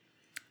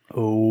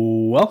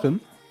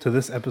Welcome to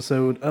this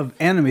episode of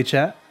Anime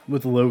Chat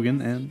with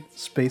Logan and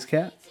Space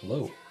Cat.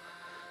 Hello.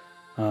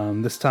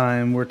 This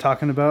time we're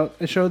talking about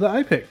a show that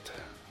I picked,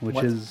 which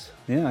is,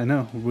 I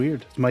know,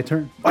 weird. It's my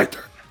turn. My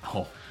turn.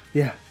 Oh.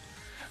 Yeah.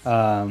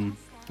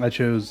 I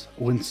chose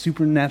When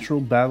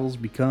Supernatural Battles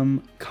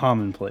Become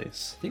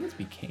Commonplace. I think it's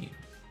became.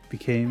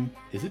 Became?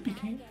 Is it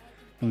became?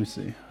 Let me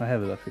see. I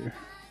have it up here.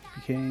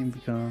 Became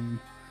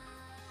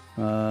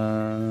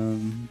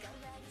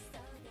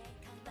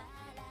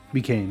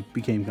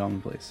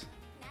commonplace.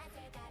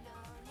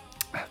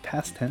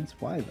 Past tense?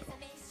 Why though?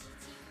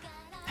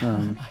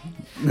 I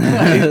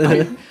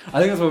think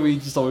that's what we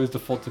just always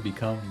default to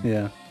become.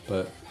 Yeah.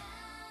 But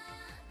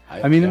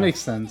I mean, it makes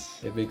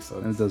sense. It makes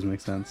sense. It does make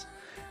sense.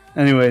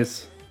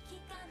 Anyways,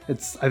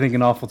 it's, I think,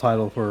 an awful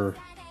title for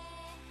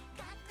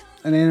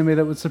an anime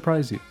that would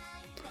surprise you.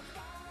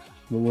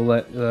 But we'll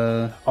let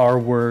our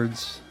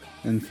words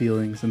and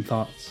feelings and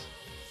thoughts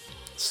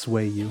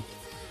sway you.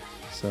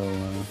 So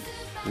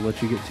we'll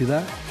let you get to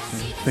that.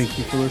 Thank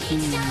you for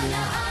listening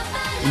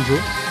and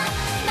enjoy.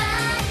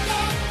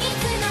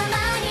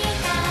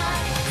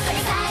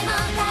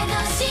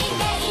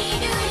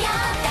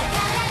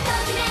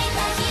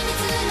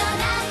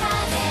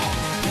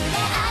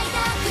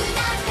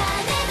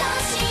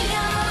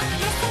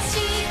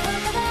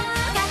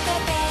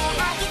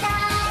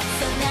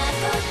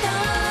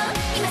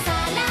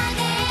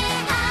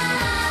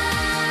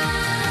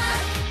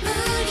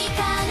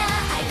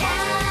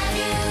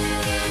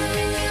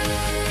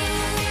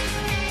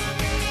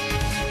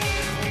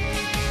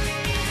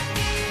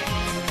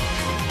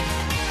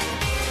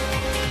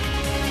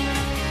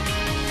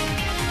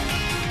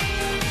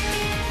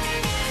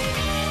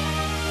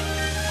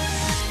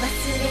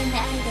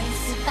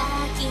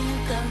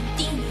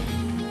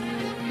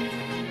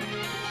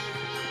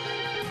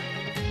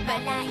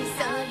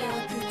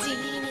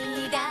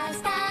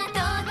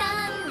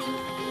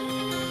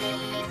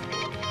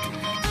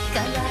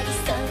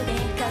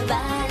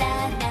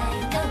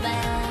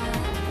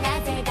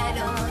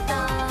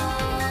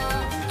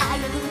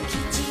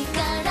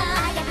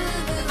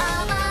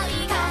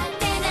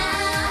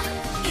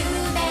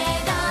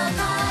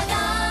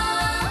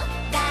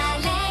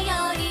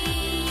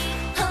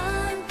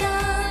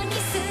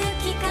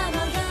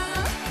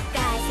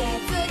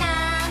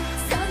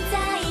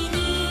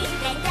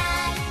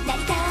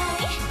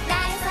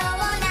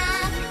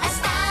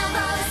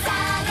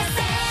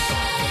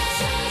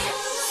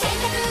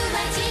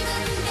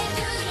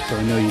 'cause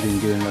I know you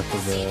didn't get enough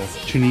of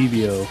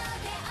Chunibyo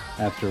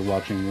after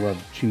watching Love,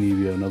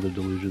 Chunibyo, and Other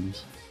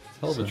Delusions.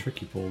 Hell of a trick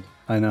you pulled.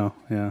 I know,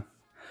 yeah.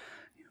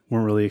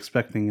 Weren't really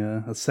expecting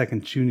a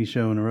second Chuni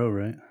show in a row,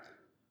 right?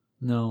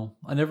 No,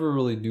 I never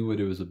really knew what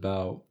it was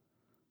about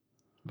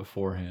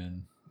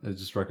beforehand. It was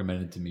just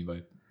recommended to me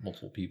by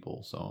multiple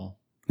people, so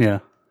Yeah.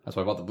 that's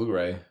why I bought the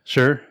Blu-ray.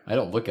 Sure. I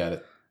don't look at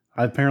it.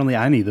 Apparently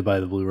I need to buy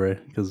the Blu-ray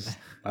because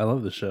I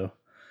love the show.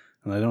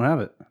 And I don't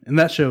have it. And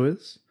that show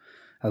is,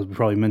 as we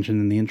probably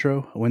mentioned in the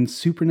intro, When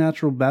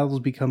Supernatural Battles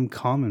Become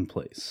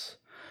Commonplace.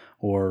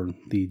 Or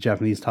the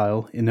Japanese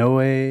title,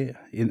 Inoue...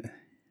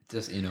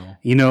 Just,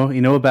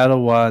 Inoue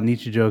Battle wa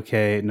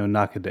Nichijoke no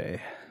Nakade.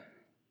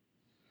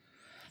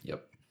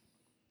 Yep.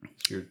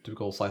 It's your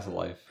typical slice of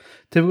life.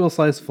 Typical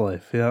slice of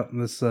life, yeah.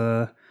 This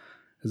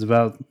is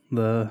about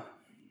the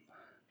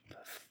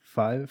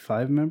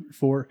five members?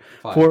 Four,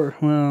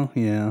 well,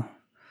 yeah.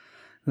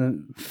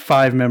 The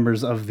 5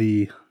 members of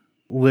the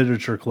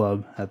literature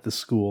club at the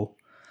school.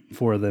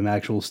 4 of them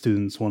actual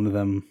students, one of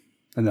them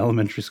an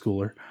elementary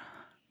schooler.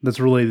 That's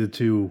related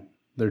to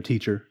their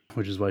teacher,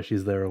 which is why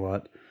she's there a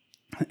lot.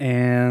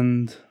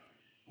 And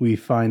we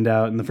find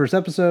out in the first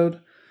episode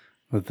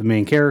that the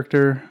main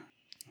character,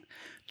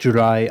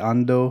 Jurai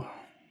Ando,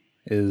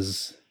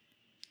 is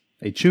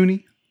a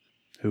Chuni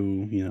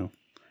who,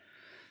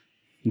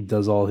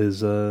 does all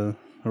his, or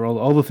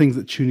all the things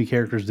that Chuni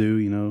characters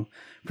do,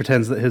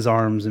 pretends that his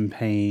arm's in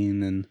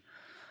pain and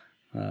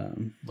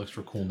looks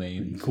for cool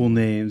names. Cool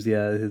names,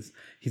 yeah.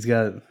 He's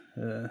got,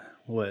 his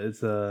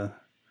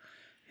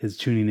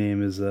Chuni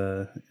name is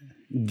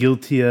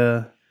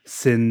Giltia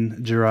Sin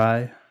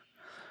Jirai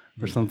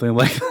or something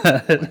like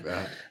that. Like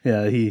that.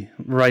 Yeah, he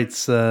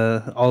writes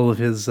all of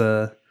his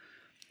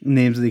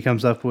names that he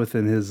comes up with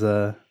in his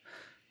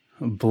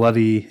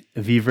bloody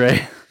vivre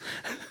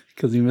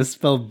because he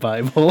misspelled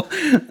Bible.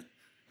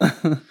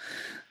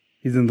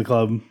 He's in the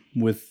club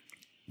with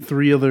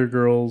 3 other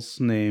girls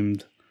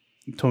named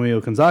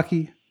Tomio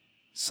Kanzaki,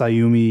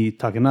 Sayumi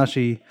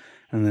Takanashi,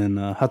 and then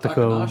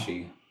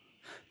Hatako.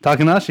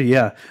 Takanashi,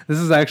 yeah. This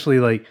is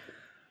actually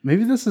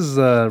maybe this is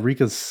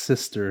Rika's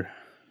sister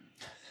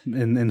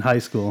in high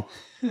school.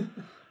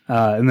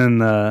 And then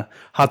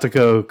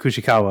Hatako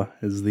Kushikawa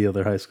is the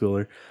other high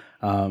schooler.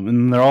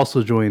 And they're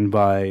also joined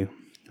by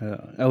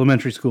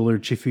elementary schooler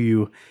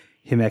Chifuyu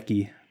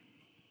Himeki,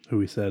 who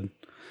we said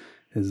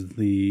is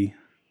the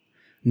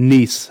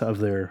niece of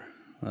their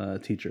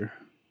teacher.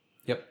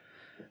 Yep.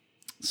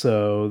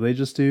 So they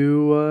just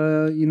do,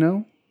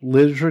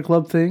 literature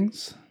club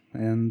things.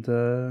 And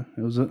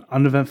it was an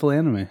uneventful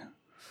anime.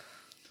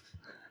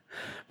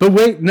 But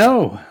wait,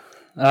 no.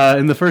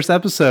 In the first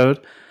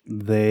episode,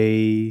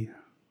 they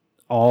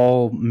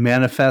all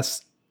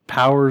manifest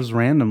powers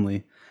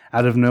randomly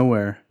out of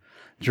nowhere.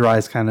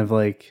 Jiraiya's kind of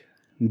like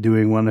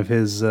doing one of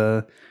his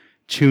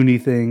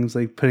Chuny things,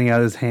 like putting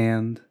out his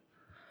hand,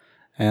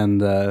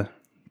 and all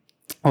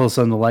of a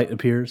sudden the light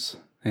appears,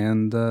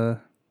 and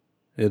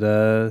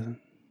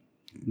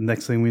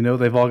next thing we know,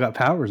 they've all got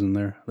powers in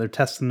there. They're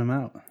testing them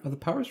out. Are the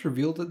powers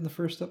revealed in the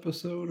first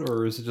episode,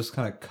 or is it just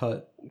kind of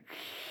cut?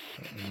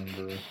 I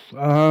don't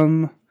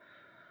remember.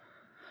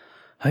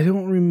 I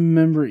don't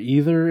remember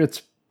either.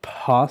 It's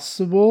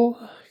possible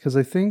because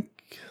I think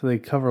they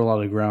cover a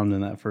lot of ground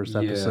in that first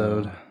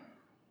episode.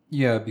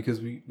 Yeah,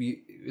 because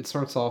it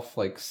starts off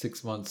like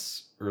 6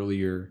 months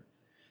earlier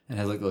and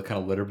has like the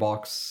kind of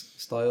letterbox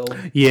style.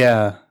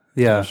 Yeah.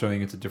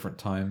 Showing it's a different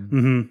time.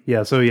 Mm-hmm.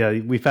 Yeah, so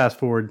we fast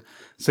forward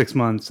 6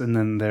 months and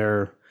then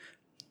they're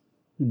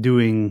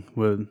doing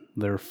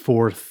their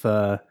fourth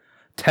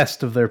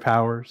test of their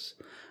powers.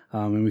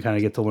 And we kind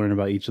of get to learn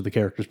about each of the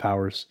characters'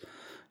 powers.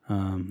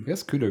 I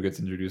guess Kudo gets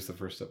introduced the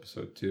first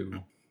episode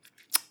too.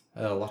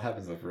 A lot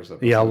happens in the first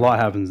episode. Yeah, a lot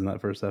happens in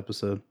that first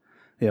episode.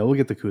 Yeah, we'll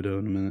get to Kudo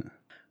in a minute.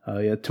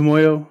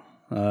 Tomoyo,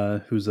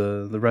 who's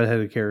the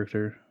redheaded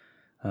character.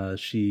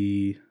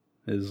 She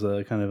is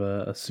kind of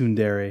a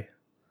tsundere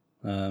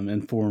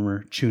and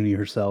former Chuny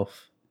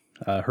herself.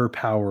 Her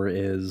power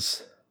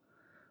is,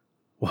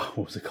 what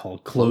was it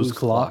called? Closed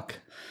clock.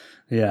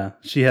 Yeah,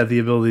 she had the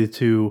ability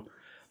to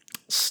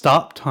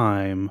stop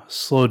time,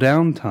 slow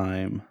down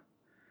time,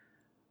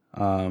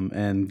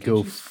 and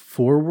go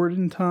forward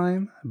in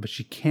time, but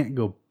she can't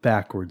go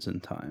backwards in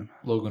time.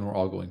 Logan, we're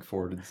all going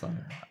forward in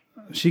time.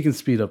 She can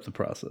speed up the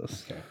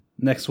process. Okay.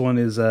 Next one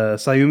is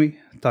Sayumi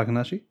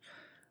Takanashi.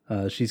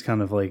 She's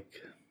kind of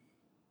like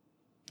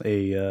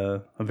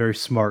a very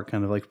smart,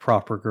 kind of like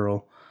proper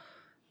girl,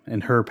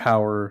 and her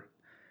power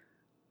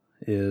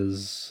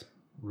is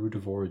Root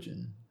of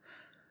Origin,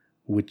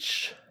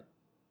 which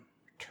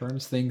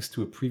turns things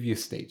to a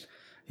previous state.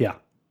 Yeah.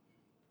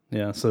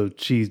 So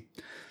she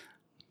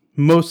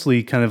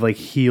mostly kind of like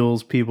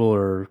heals people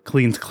or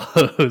cleans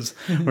clothes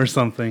or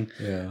something.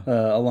 Yeah.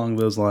 Along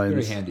those lines.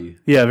 Very handy.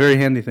 Yeah, very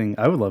handy thing.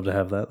 I would love to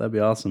have that. That'd be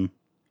awesome.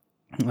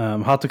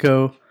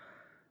 Hatoko,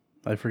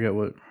 I forget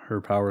what her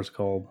power is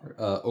called.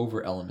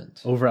 Over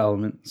element. Over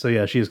element. So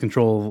yeah, she has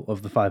control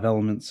of the 5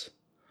 elements.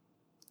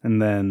 And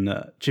then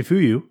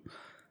Chifuyu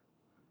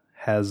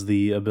has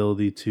the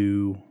ability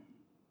to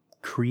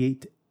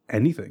create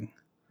anything.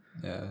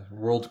 Yeah,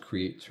 world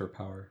creates her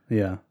power.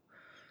 Yeah.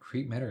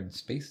 Create matter in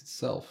space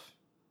itself.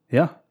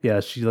 Yeah.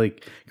 She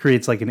like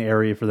creates like an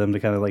area for them to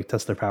kind of like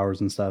test their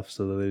powers and stuff,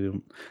 so that they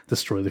don't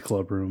destroy the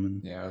club room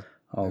and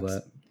all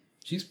that.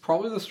 She's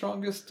probably the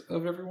strongest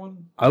of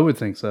everyone. I would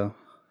think so.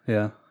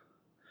 Yeah.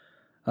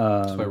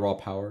 Just by raw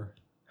power.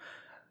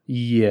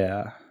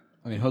 Yeah.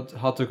 I mean,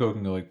 Hatoko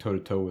can go like toe to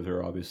toe with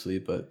her, obviously,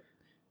 but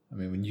I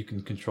mean, when you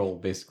can control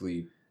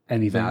basically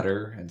anything,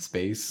 matter and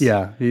space.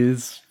 Yeah,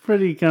 it's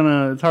pretty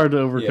it's hard to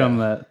overcome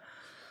that.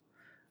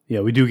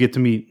 Yeah, we do get to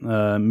meet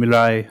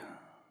Mirai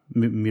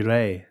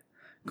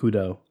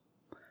Kudo,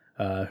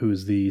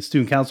 who's the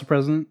student council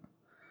president,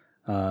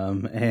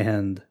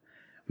 and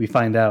we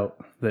find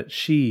out that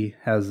she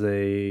has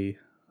a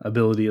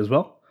ability as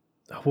well.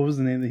 What was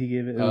the name that he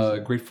gave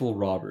it? Grateful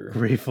Robber.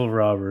 Grateful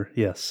Robber,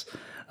 yes.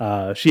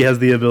 She has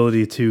the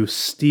ability to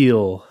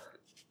steal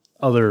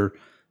other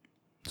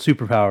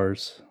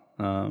superpowers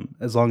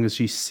as long as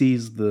she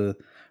sees the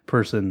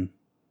person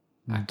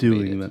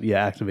doing them.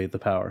 Yeah, activate the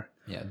power.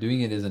 Yeah,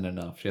 doing it isn't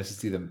enough. She has to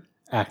see them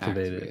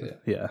activate it.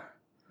 Yeah.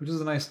 Which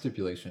is a nice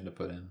stipulation to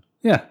put in.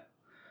 Yeah.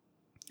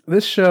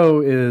 This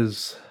show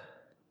is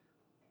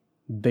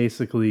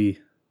basically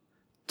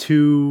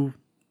 2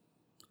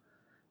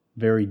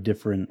 very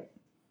different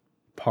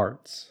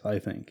parts, I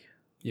think.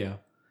 Yeah.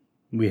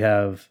 We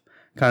have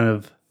kind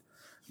of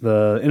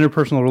the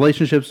interpersonal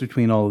relationships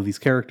between all of these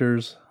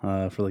characters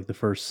for like the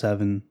first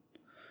 7,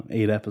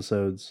 8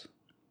 episodes.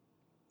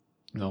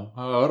 No,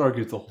 I would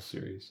argue it's the whole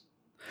series.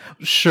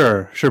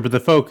 Sure, but the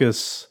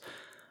focus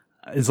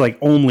is like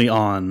only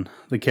on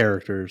the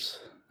characters.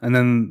 And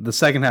then the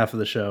second half of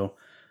the show,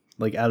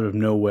 like out of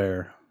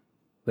nowhere,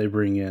 they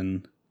bring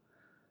in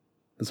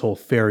this whole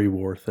fairy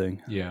war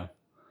thing. Yeah.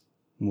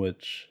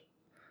 Which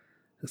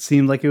it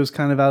seemed like it was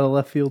kind of out of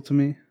left field to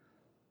me.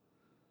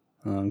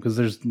 Because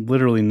there's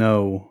literally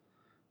no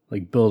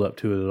like build up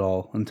to it at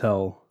all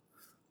until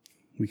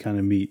we kind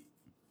of meet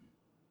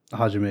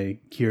Hajime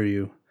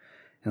Kiryu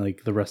and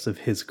like the rest of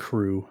his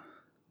crew.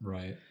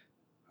 Right.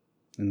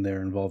 And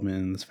their involvement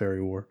in this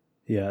fairy war.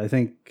 Yeah, I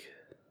think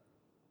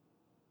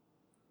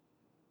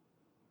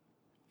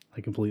I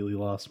completely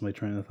lost my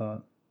train of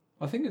thought.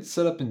 I think it's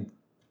set up in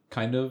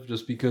kind of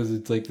just because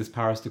it's like this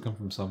power has to come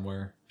from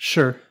somewhere.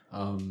 Sure.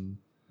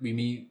 We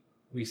meet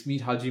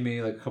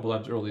Hajime like a couple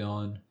times early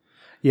on.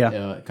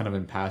 Yeah. Kind of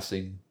in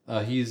passing.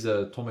 He's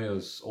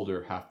Tomoyo's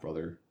older half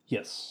brother.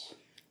 Yes.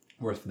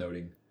 Worth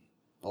noting.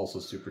 Also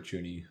super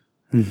chuny.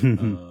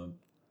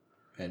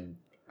 And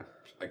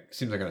like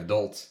seems like an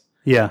adult.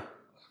 Yeah.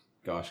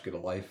 gosh, get a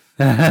life.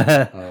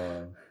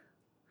 Yeah,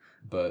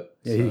 But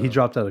he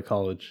dropped out of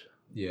college.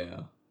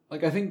 Yeah,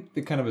 like I think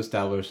they kind of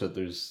established that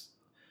there's,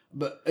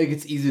 but like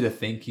it's easy to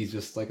think he's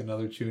just like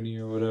another Chuny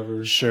or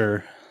whatever.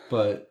 Sure,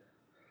 But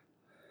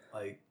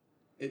like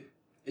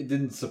it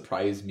didn't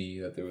surprise me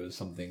that there was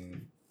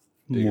something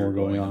more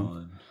going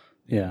on.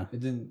 Yeah, it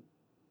didn't.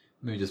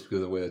 Maybe just because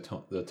of the way the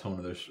tone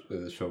of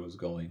the show was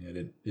going, it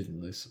didn't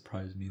really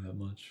surprise me that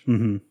much.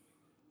 Mm-hmm.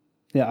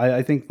 Yeah,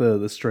 I think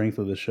the strength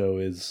of the show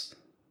is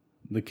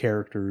the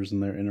characters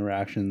and their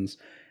interactions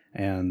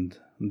and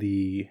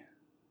the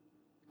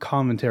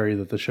commentary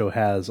that the show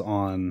has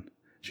on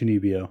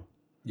Chunibyo.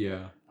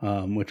 Yeah.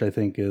 Which I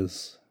think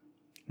is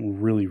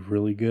really,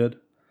 really good.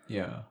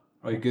 Yeah.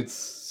 Like it's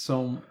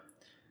so...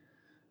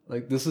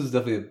 Like this is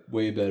definitely a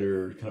way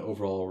better kind of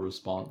overall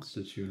response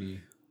to Chuny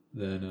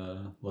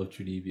than Love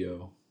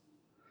Chunibyo.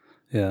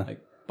 Yeah.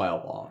 Like by a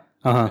lot,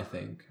 I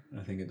think.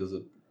 I think it does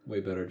a way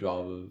better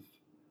job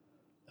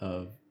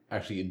of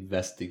actually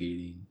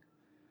investigating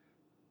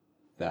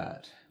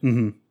that.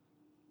 Mm-hmm.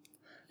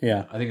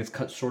 Yeah. I think it's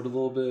cut short a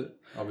little bit.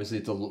 Obviously,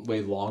 it's a way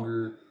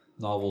longer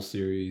novel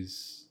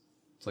series.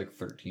 It's like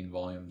 13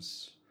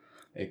 volumes.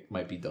 It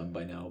might be done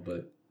by now,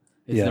 but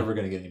it's never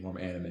going to get any more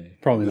anime.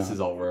 Probably this not.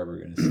 Is all we're ever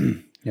going to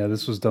see. Yeah,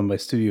 this was done by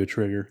Studio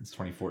Trigger. It's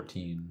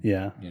 2014.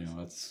 Yeah. You know,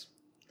 it's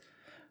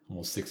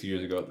almost 6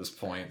 years ago at this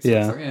point. So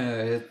yeah.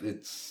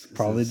 It's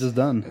probably just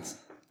done. It's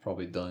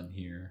probably done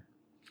here.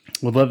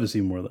 Would love to see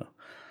more though.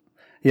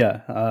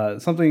 Yeah,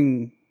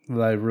 something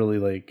that I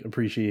really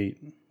appreciate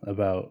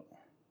about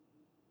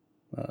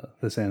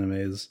this anime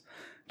is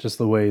just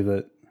the way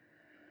that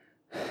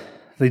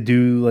they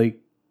do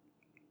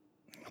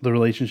the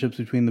relationships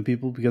between the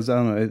people, because I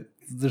don't know,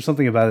 there's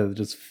something about it that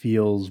just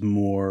feels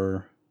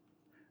more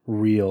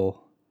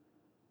real,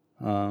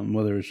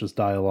 whether it's just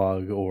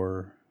dialogue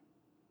or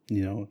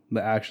the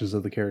actions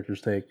that the characters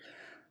take.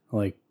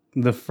 Like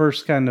the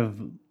first kind of,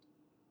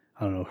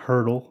 I don't know,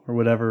 hurdle or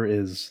whatever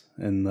is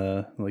in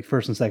the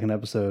first and second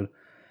episode.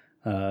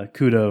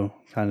 Kudo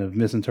kind of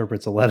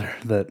misinterprets a letter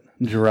that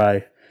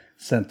Jirai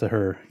sent to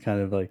her.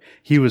 Kind of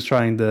he was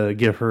trying to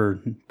give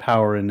her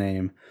power and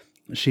name.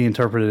 She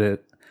interpreted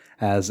it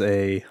as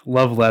a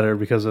love letter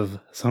because of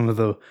some of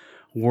the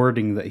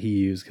wording that he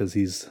used, because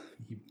he's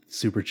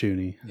super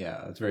Chuny.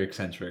 Yeah, it's very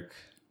eccentric,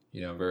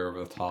 very over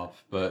the top.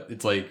 But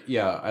it's I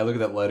look at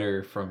that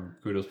letter from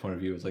Kudo's point of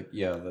view. It's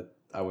that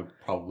I would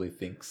probably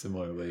think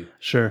similarly.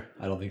 Sure.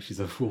 I don't think she's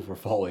a fool for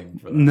falling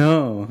for that.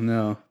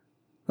 No.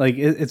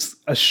 It's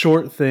a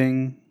short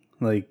thing.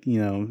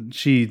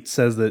 She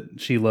says that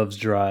she loves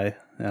Jirai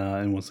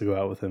and wants to go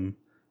out with him.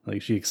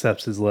 She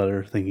accepts his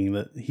letter thinking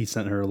that he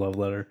sent her a love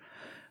letter.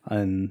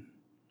 And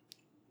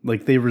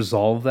they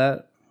resolve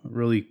that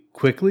really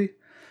quickly.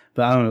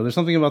 But I don't know, there's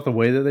something about the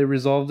way that they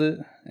resolved it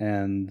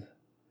and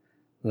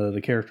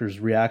the characters'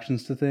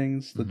 reactions to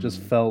things that just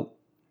felt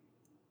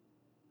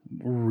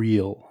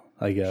real,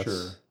 I guess.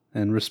 Sure.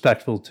 And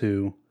respectful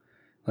to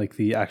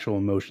the actual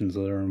emotions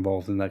that are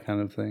involved in that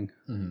kind of thing.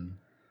 Mm-hmm.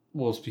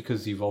 Well, it's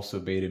because you've also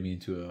baited me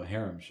into a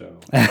harem show.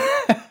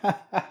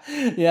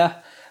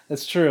 Yeah,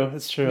 that's true.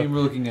 It's true. I mean, we're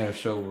looking at a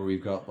show where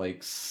we've got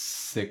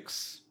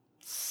six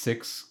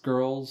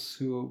girls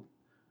who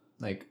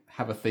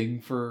have a thing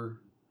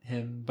for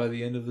him by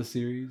the end of the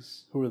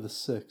series. Who are the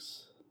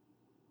 6?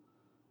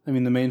 I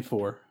mean, the main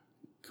 4,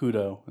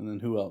 Kudo, and then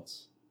who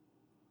else?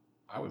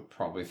 I would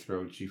probably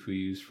throw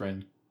Chifuyu's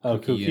friend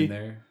Cookie in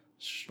there.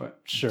 But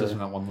sure. Doesn't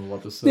that one little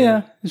episode?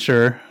 Yeah,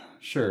 sure.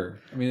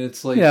 I mean,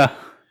 it's yeah.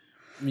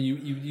 I mean,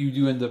 you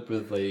do end up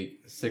with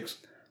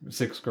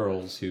six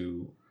girls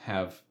who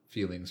have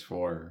feelings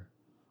for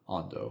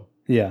Ando.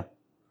 Yeah,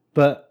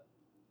 but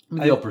I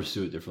mean, they'll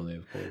pursue it differently,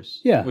 of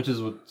course. Yeah, which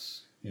is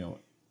what's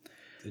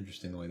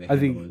interesting the way they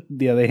handle it.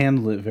 Yeah, they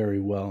handle it very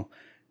well,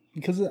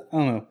 because I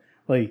don't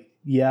know,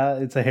 yeah,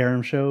 it's a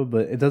harem show,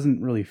 but it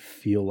doesn't really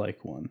feel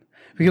like one,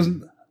 because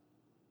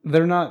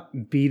they're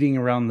not beating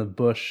around the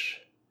bush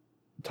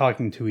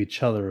talking to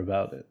each other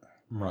about it.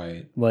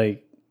 Right.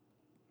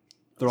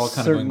 They're all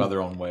kind of going about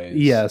their own ways.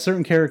 Yeah,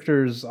 certain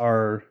characters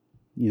are,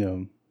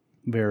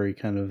 very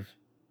kind of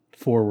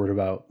forward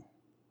about,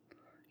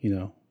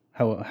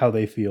 how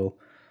they feel,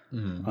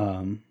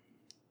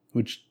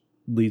 which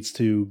leads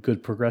to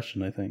good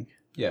progression, I think.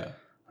 Yeah.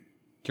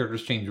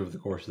 Characters change over the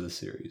course of the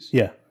series.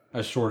 Yeah.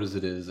 As short as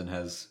it is and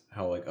has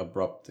how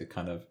abrupt it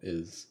kind of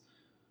is.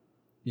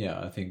 Yeah,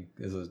 I think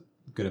there's a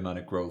good amount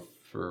of growth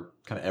for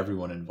kind of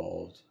everyone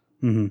involved.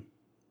 Mm-hmm.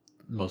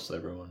 Most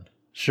everyone.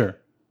 Sure.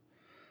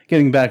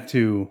 Getting back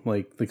to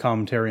the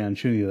commentary on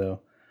Chuny,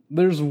 though,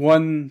 there's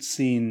one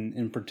scene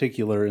in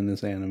particular in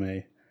this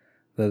anime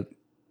that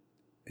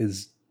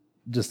is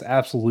just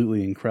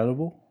absolutely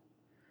incredible.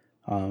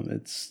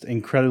 It's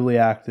incredibly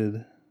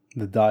acted.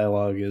 The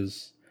dialogue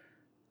is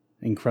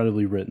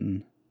incredibly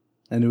written,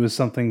 and it was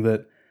something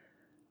that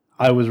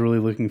I was really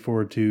looking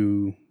forward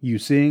to you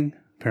seeing.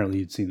 Apparently,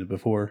 you'd seen it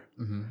before.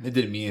 Mm-hmm. It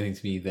didn't mean anything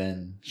to me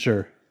then.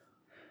 Sure.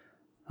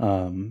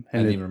 I didn't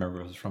even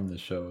remember it was from this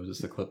show. It was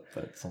just a clip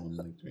that someone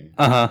linked to me.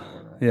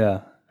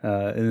 Yeah.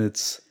 And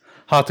it's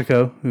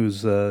Hatako,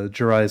 who's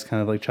Jiraiya's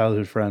kind of like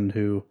childhood friend,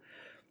 who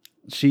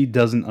she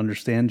doesn't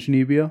understand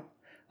Junibyo.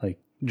 Like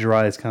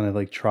Jiraiya's kind of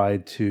like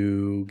tried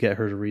to get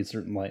her to read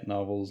certain light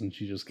novels, and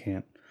she just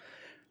can't.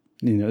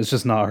 You know, it's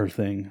just not her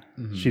thing.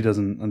 Mm-hmm. She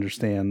doesn't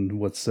understand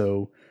what's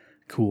so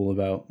cool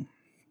about.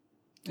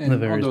 And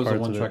Hondo's a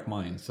one-track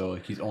mind, so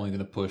like he's only going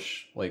to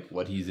push like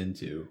what he's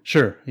into.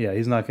 Sure, yeah,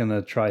 he's not going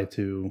to try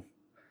to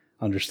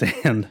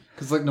understand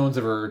because like no one's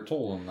ever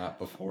told him that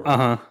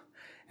before.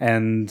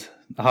 And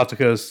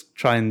Hatako's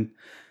trying.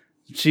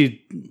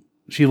 She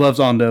loves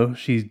Ando.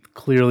 She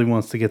clearly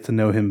wants to get to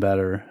know him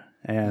better,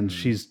 and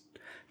she's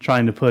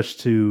trying to push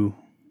to,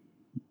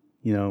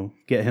 you know,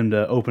 get him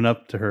to open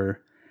up to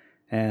her,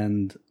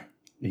 and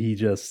he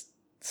just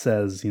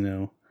says, you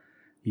know,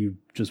 you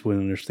just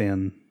wouldn't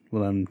understand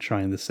what I'm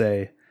trying to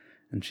say,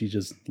 and she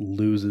just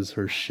loses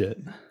her shit.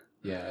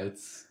 Yeah,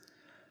 it's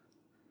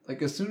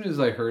like as soon as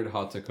I heard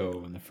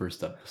Hatako in the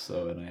first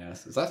episode, and I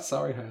asked, "Is that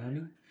Sari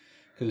Hayami?"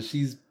 Because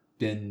she's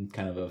been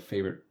kind of a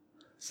favorite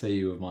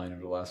seiyuu of mine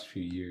over the last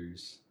few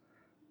years,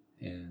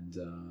 and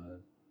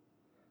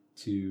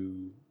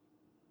to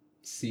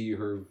see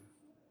her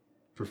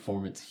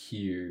performance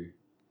here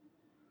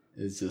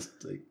is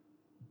just like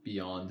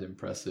beyond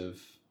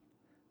impressive.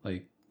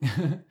 Like,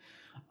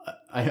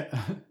 I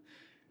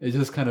it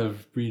just kind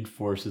of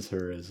reinforces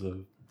her as a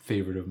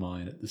favorite of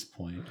mine at this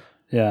point.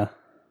 Yeah.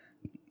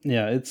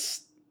 Yeah,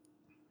 it's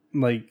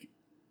like,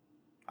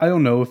 I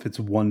don't know if it's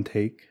one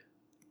take,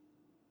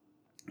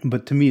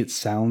 but to me it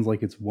sounds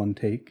like it's one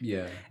take.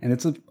 Yeah. And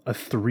it's a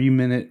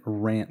 3-minute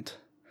rant.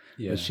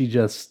 Yeah. That she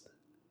just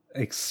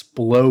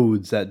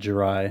explodes at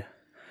Jirai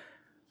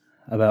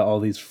about all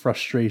these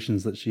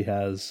frustrations that she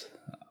has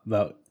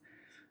about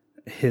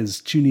his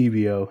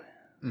Chunibyo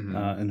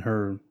and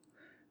her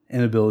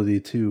inability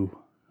to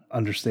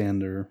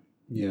understand or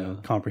you know,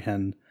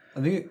 comprehend.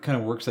 I think it kind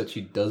of works that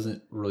she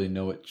doesn't really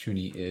know what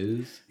Chuni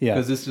is. Yeah.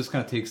 Because this just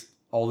kind of takes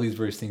all these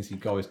various things he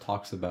always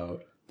talks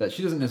about that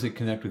she doesn't necessarily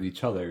connect with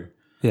each other.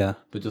 Yeah.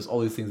 But just all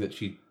these things that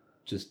she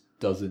just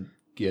doesn't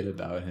get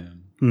about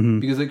him. Mm-hmm.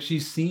 Because like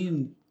she's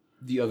seen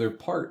the other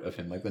part of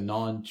him, like the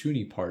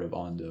non-Chuni part of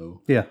Ando.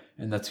 Yeah.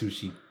 And that's who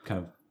she kind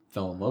of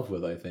fell in love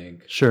with, I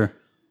think. Sure.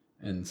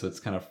 And so it's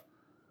kind of,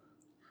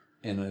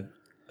 and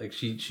like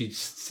she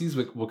sees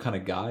what kind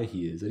of guy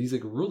he is. And he's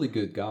like a really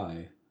good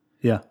guy.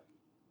 Yeah.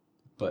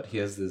 But he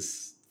has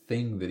this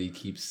thing that he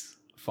keeps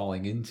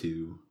falling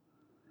into.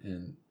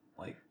 And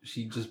like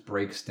she just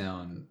breaks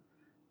down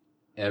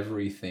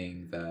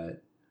everything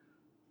that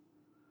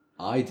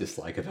I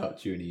dislike about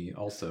Juni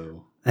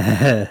also.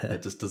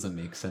 That just doesn't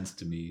make sense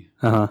to me.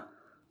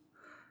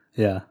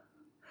 Yeah.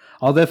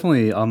 I'll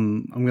definitely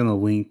I'm gonna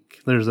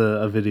link, there's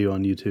a video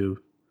on YouTube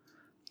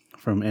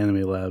from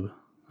Anime Lab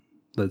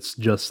that's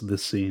just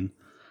this scene.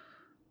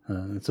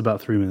 It's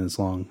about 3 minutes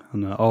long,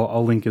 and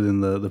I'll link it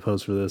in the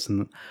post for this,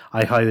 and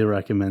I highly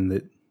recommend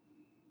that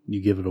you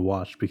give it a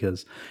watch,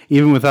 because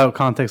even without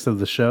context of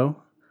the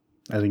show,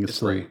 I think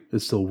it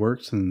still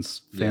works, and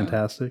it's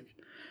fantastic.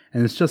 Yeah.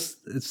 And it's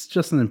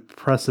just an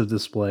impressive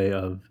display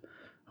of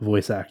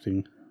voice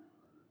acting.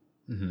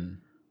 Mm-hmm.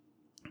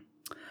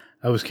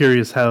 I was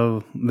curious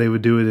how they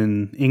would do it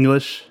in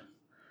English.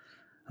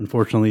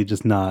 Unfortunately,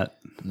 just not.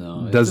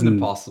 No, it's an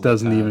impossible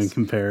doesn't even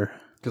compare.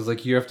 Because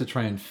like you have to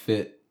try and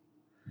fit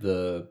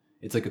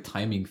it's like a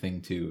timing thing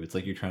too. It's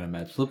like you're trying to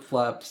match flip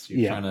flaps.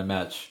 You're trying to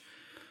match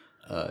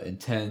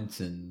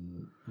intent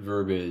and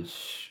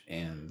verbiage,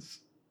 and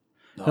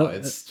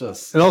it's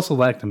just. It also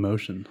lacked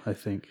emotion, I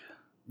think.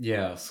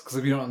 Yes,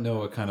 because we don't know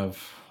what kind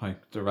of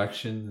like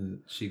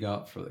direction she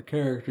got for the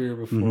character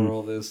before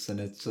all this, and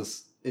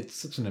it's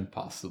such an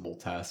impossible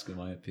task in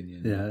my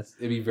opinion. Yeah,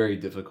 it'd be very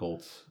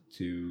difficult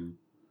to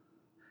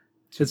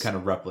kind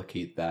of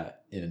replicate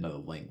that in another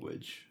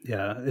language.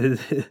 Yeah,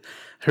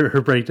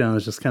 her breakdown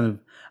is just kind of,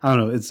 I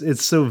don't know.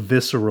 It's so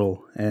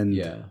visceral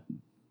and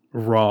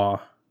raw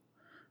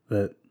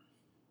that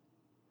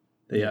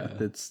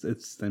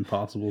it's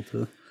impossible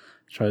to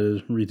try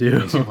to redo.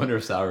 Makes you wonder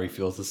if Saori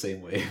feels the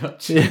same way about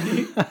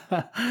Chini.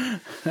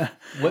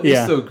 What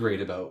is so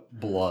great about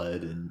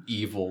blood and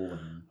evil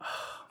and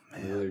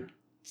other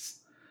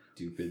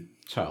stupid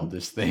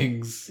childish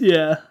things?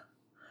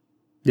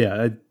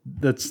 Yeah,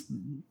 that's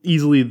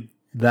easily,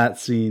 that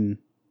scene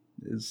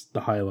is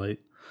the highlight.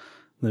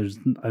 I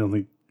don't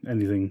think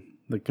anything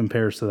that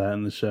compares to that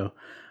in the show.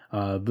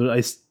 But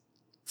I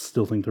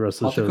still think the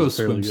rest of the show is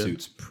fairly good.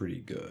 Swimsuit's pretty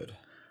good.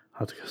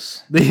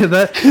 Yeah,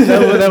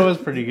 that was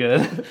pretty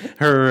good.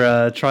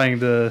 Her trying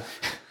to.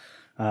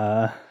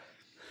 I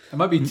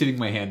might be tipping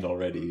my hand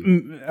already.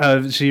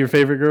 Is she your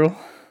favorite girl?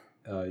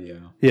 Yeah.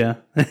 Yeah.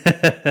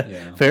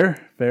 Yeah.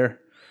 Fair.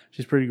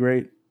 She's pretty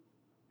great.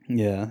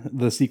 Yeah,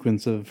 the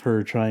sequence of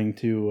her trying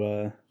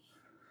to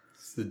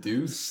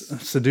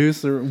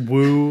seduce or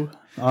woo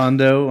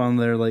Ando on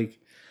their like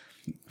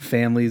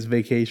family's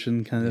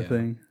vacation kind of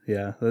thing.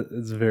 Yeah,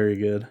 it's very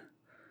good.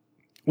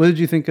 What did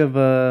you think of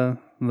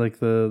like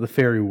the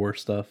fairy war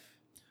stuff?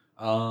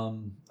 I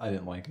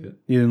didn't like it.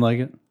 You didn't like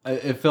it?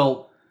 It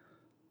felt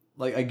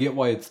like, I get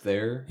why it's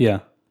there. Yeah.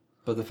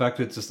 But the fact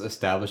that it just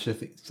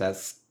establishes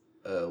that's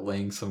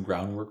laying some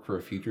groundwork for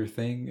a future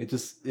thing, it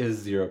just is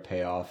zero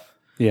payoff.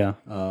 Yeah.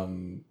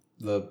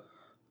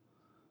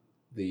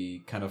 The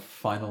kind of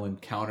final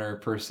encounter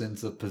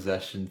person's a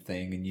possession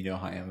thing, and you know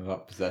how I am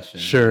about possession.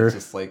 Sure. It's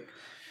just like,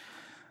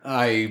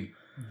 I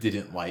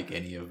didn't like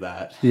any of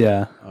that.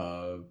 Yeah.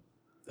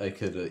 I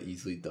could have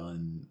easily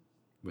done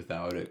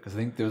without it, because I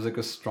think there was like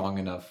a strong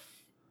enough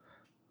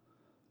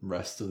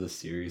rest of the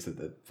series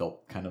that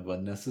felt kind of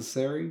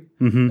unnecessary.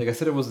 Mm-hmm. Like I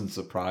said, I wasn't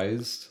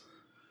surprised.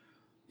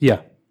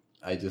 Yeah.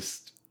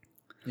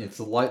 It's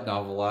a light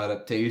novel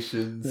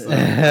adaptation, so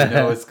I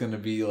know it's going to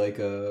be like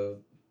a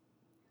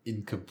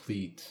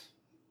incomplete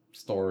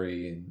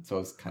story, and so I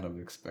was kind of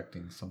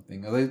expecting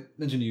something. As I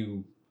mentioned to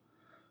you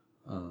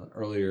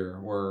earlier,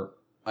 where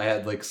I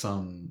had like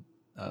some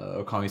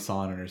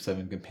Okami-san and her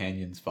 7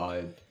 companions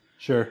vibe.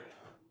 Sure.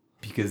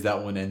 Because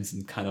that one ends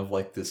in kind of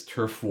like this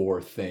turf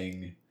war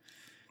thing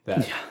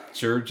that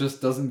sure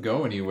just doesn't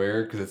go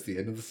anywhere, because it's the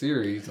end of the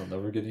series. I'll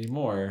never get any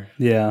more.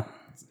 Yeah.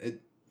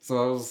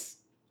 So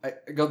I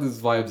got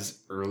these vibes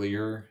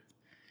earlier,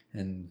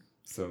 and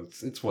so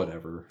it's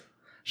whatever.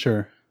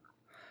 Sure.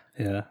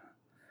 Yeah.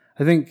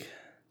 I think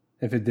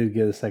if it did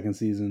get a second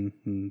season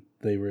and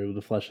they were able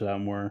to flesh it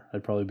out more,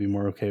 I'd probably be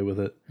more okay with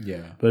it.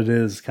 Yeah. But it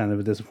is kind of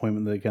a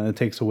disappointment that kind of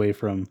takes away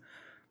from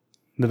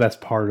the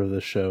best part of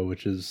the show,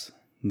 which is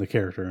the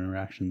character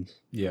interactions.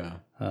 Yeah.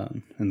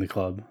 In the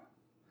club.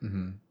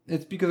 Mm-hmm.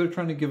 It's because they're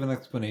trying to give an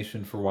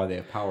explanation for why they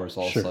have powers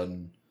all of a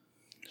sudden.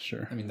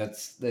 Sure. I mean, that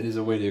is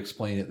a way to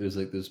explain it. There's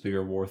like this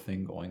bigger war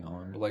thing going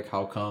on. But like,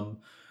 how come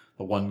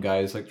the one guy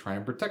is like trying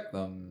to protect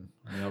them?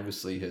 I mean,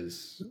 obviously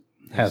his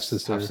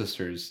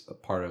half-sister's a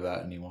part of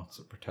that, and he wants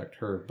to protect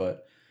her.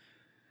 But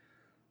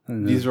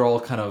these are all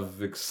kind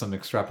of some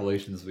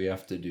extrapolations we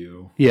have to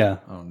do. Yeah.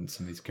 On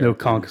some of these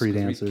characters. No concrete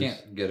answers. We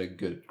can't get a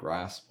good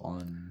grasp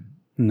on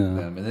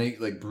them. And they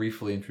like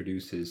briefly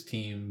introduce his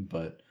team,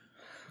 but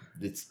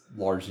it's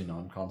largely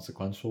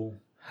non-consequential.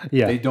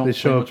 Yeah, they don't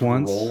show play up much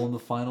once. Of a role in the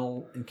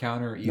final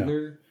encounter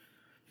either,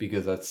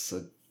 because that's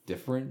a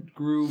different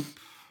group.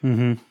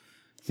 Mm-hmm.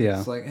 So yeah,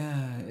 it's like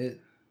it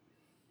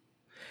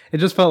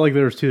just felt like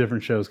there was 2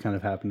 different shows kind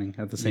of happening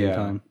at the same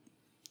time.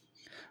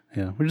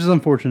 Yeah, which is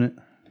unfortunate.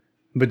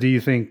 But do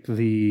you think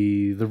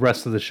the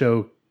rest of the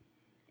show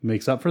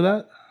makes up for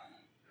that?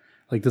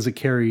 Like, does it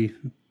carry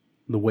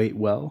the weight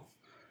well?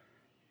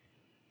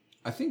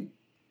 I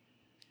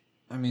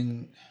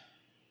mean,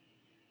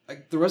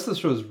 like, the rest of the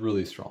show is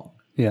really strong.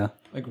 Yeah.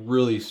 Like,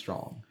 really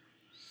strong.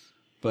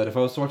 But if I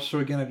was to watch the show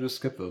again, I'd just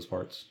skip those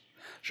parts.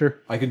 Sure.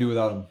 I could do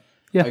without them.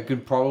 Yeah. I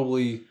could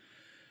probably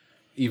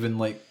even,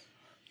 like,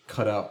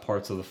 cut out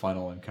parts of the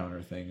final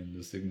encounter thing and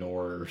just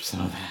ignore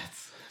some of that.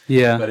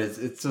 Yeah. But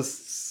it's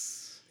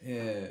just...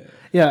 Yeah.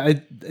 Yeah,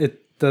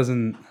 it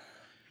doesn't...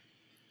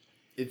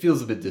 It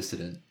feels a bit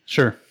dissident.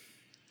 Sure.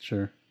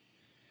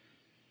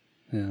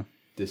 Yeah.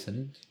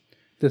 Dissonant?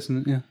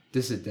 Dissonant, yeah.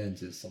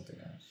 Dissident is something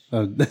else.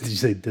 Oh, did you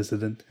say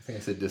dissident? I think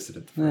I said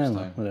dissident the first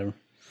time. Whatever.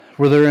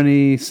 Were there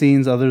any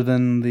scenes other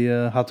than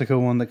the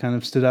Hatoko one that kind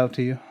of stood out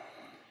to you?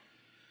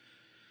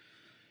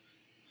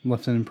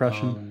 Left an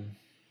impression?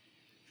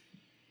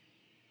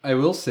 I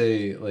will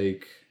say,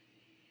 like,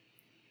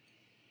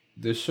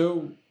 this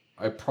show,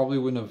 I probably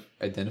wouldn't have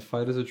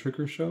identified as a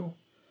Trigger show.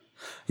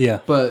 Yeah.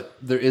 But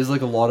there is,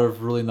 like, a lot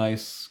of really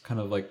nice kind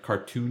of, like,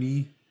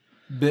 cartoony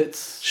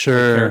bits.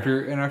 Sure. Like,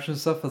 character interaction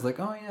stuff. I was like,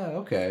 oh, yeah,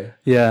 okay.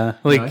 Yeah.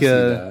 Like, I see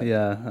that.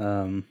 yeah.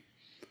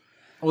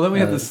 Well, then we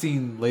have the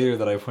scene later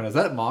that I pointed out. Is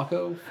that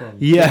Mako from...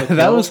 Yeah,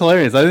 that was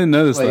hilarious. I didn't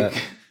notice that.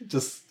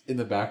 Just in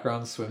the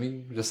background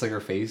swimming, just like her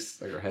face,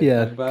 like her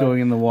head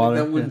going in the water.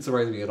 Like, that wouldn't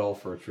surprise me at all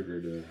for a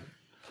Trigger to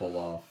pull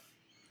off.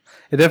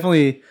 It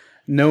definitely,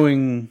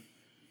 knowing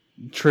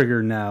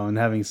Trigger now and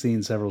having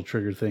seen several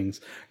Trigger things,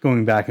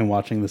 going back and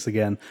watching this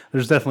again,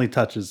 there's definitely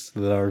touches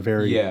that are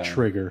very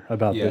Trigger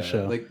about this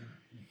show. Like,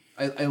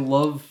 I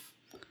love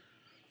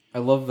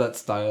that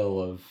style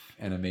of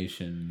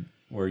animation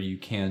where you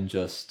can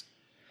just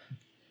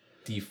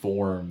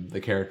deform the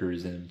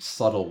characters in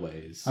subtle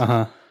ways.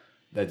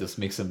 That just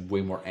makes them way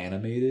more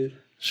animated.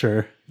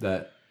 Sure.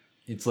 That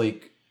it's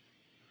like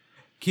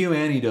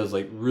KyoAni does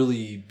like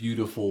really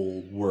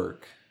beautiful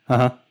work.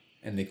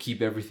 And they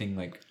keep everything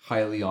like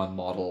highly on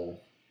model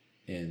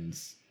and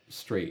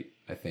straight,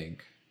 I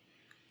think.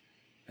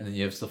 And then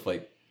you have stuff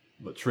like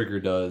what Trigger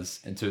does,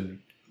 and to a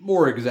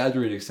more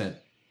exaggerated extent,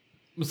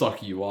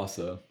 Masaki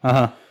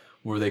Yuasa,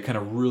 where they kind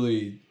of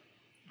really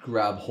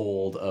grab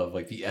hold of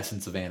like the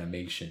essence of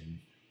animation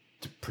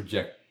to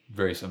project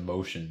various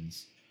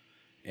emotions.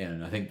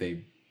 And I think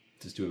they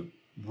just do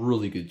a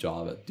really good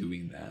job at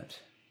doing that.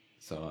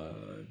 So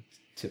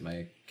tip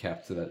my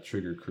cap to that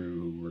Trigger crew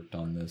who worked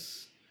on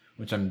this,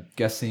 which I'm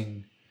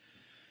guessing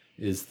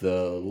is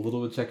the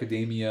Little Witch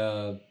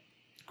Academia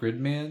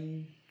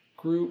Gridman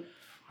group.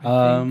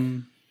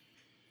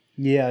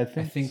 Yeah, I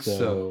think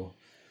so.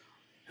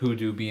 Who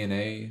do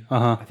BNA?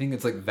 I think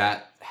it's like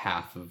that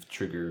half of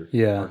Trigger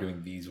are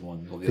doing these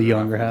ones. Well, the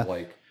younger half,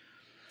 like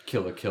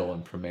Kill la Kill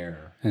and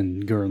Premiere.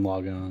 And Gurren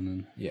Lagann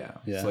and Yeah.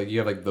 Yeah. So like you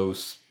have like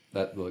those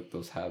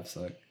halves.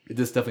 Like it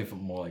just definitely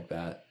felt more like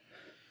that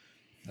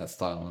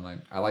style,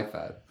 and I like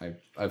that.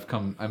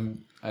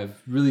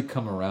 I've really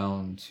come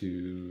around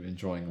to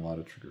enjoying a lot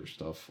of Trigger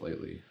stuff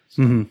lately.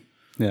 So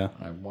yeah.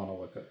 I want to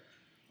look at.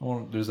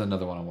 There's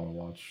another one I want to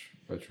watch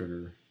by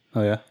Trigger.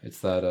 Oh yeah. It's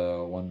that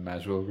one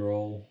Magical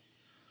Girl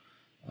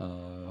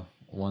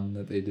one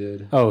that they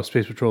did. Oh,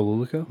 Space Patrol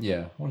Luluco? Yeah,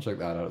 I want to check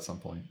that out at some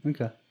point.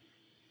 Okay.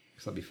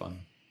 Because that'd be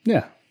fun.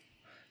 Yeah.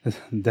 It's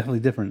definitely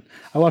different.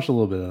 I watched a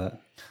little bit of that.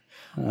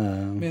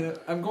 Man,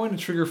 I'm going to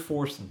Trigger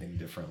for something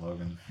different,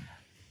 Logan.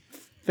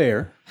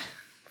 Fair.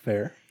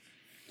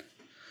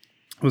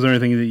 Was there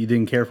anything that you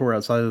didn't care for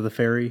outside of the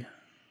fairy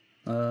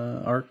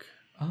arc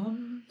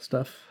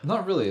stuff?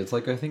 Not really. It's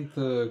like I think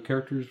the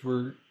characters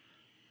were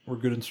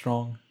good and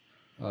strong.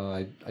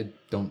 I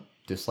don't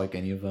dislike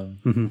any of them.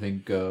 I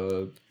think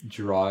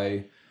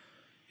Jirai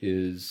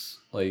is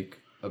like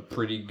a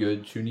pretty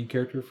good Chunin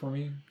character for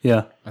me.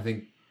 Yeah. I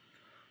think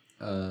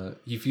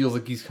he feels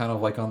like he's kind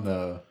of like on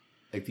the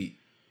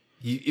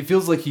it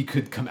feels like he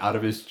could come out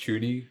of his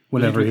Chunin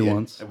Whenever he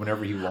wants.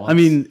 Whenever he wants. I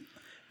mean,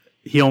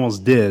 he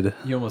almost did.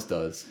 He almost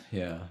does.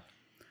 Yeah.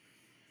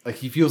 Like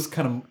he feels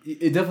kind of.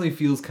 It definitely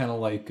feels kind of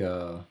like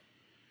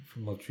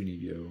from Love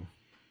Chunibyo,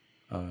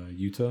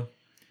 Yuta.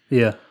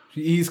 Yeah.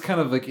 He's kind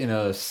of like in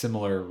a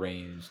similar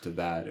range to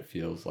that. It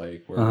feels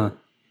like where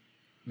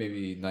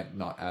maybe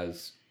not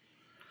as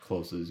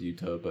close as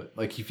Yuta, but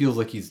like he feels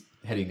like he's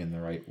heading in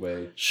the right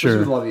way. Sure. Especially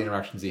with a lot of the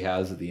interactions he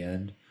has at the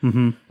end.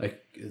 Mm-hmm.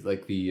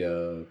 Like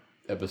the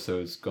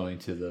episodes going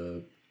to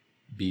the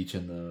beach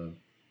and the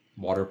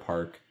water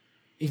park.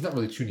 He's not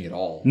really tuning at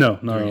all. No,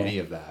 not during at all. any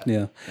of that.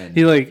 Yeah. And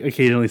He like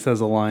occasionally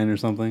says a line or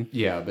something.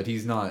 yeah, but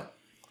he's not.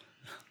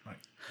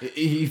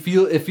 It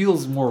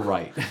feels more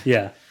right.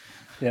 Yeah.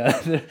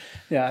 Yeah.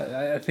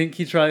 Yeah. I think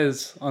he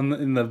tries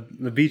in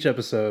the beach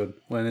episode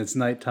when it's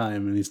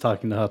nighttime and he's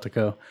talking to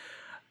Hatoko.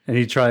 And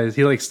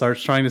he like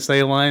starts trying to say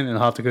a line and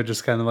Hatoko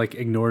just kind of like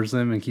ignores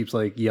him and keeps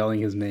like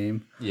yelling his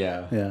name.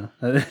 Yeah. Yeah.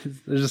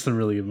 There's just some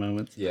really good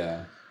moments.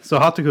 Yeah. So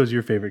Hatoko's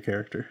your favorite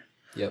character.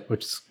 Yep.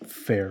 Which is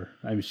fair.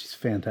 I mean, she's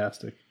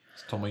fantastic.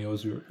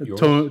 Tomoyo's yours?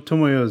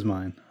 Tomoyo is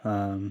mine. I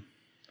don't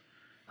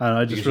know.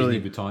 I just really.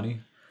 Butani?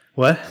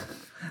 What?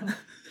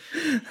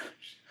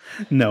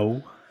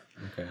 No.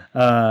 Okay.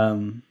 I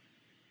don't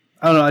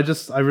know.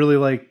 I really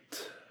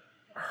liked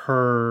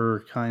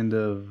her kind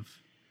of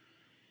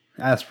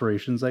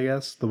aspirations, I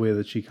guess. The way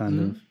that she kind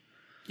of.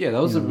 Yeah,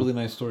 that was a really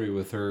nice story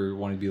with her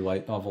wanting to be a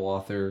light novel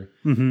author.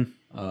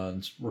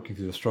 Working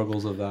through the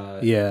struggles of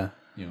that. Yeah.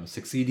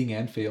 Succeeding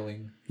and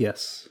failing.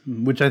 Yes.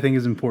 Which I think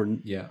is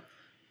important. Yeah.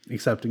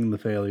 Accepting the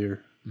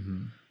failure.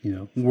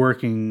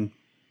 Working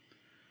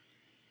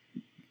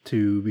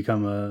to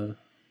become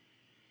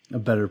a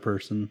better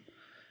person.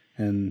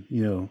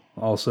 And,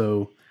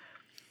 also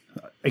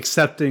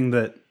accepting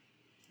that,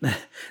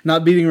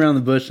 not beating around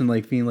the bush and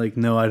like being like,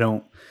 no, I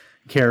don't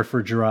care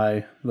for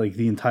Jirai, like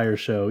the entire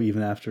show,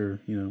 even after,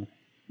 to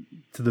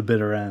the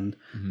bitter end,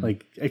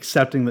 like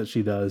accepting that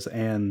she does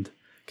and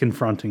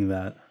confronting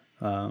that,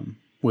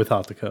 with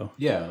Hatoko.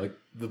 Yeah. Like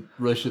the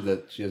relationship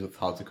that she has with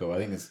Hatoko, I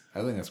think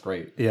that's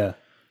great. Yeah.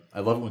 I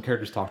love it when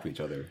characters talk to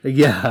each other.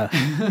 Yeah.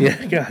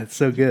 Yeah. God, it's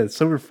so good. It's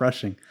so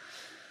refreshing.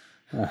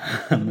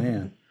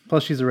 Man.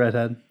 Plus, she's a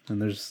redhead,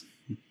 and there's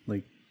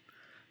like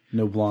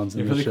no blondes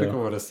in the Really show. quick, I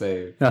want to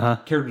say,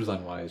 character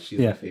design wise, she's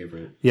my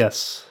favorite.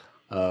 Yes.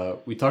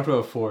 We talked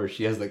about before.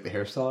 She has like the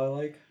hairstyle I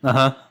like.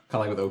 Kind of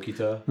like with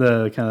Okita.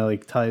 The kind of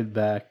like tied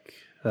back,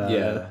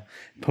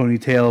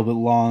 ponytail but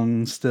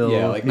long still.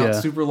 Yeah, like not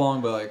super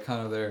long, but like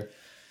kind of there.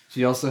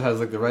 She also has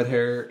like the red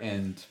hair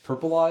and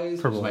purple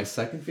eyes, which is my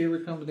second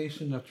favorite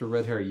combination after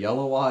red hair,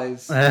 yellow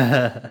eyes.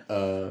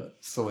 So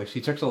like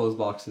she checks all those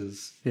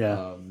boxes.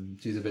 Yeah.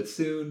 She's a bit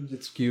soon.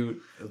 It's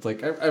cute. It's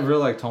like I really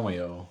like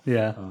Tomoyo.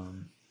 Yeah.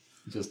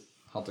 Just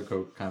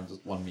Hatoko kind of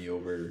just won me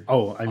over.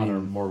 Oh, I mean, on a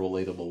more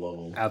relatable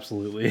level.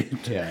 Absolutely.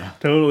 Yeah.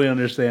 Totally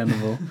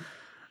understandable.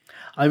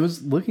 I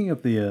was looking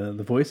at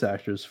the voice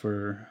actors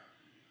for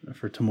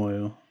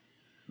Tomoyo,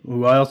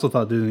 who I also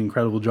thought did an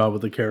incredible job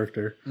with the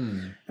character.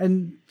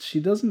 And she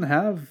doesn't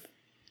have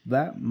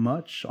that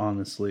much,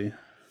 honestly.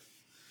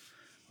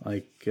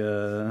 Like,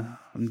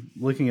 I'm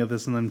looking at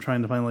this and I'm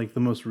trying to find like the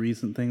most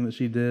recent thing that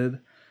she did.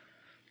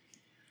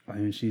 I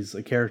mean, she's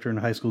a character in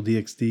High School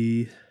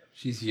DxD.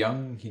 She's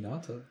young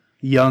Hinata.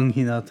 Young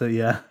Hinata,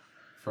 yeah.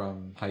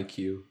 From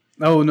Haikyuu.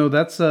 Oh no,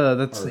 that's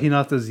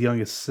Hinata's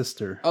youngest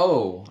sister.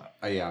 Oh,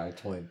 yeah, I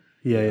totally.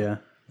 Yeah.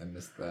 I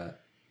missed that.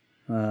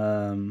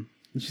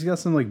 She's got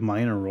some like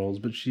minor roles,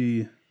 but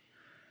she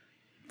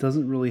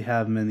doesn't really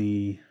have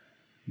many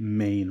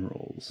main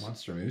roles.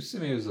 Monster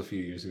Musume was a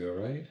few years ago,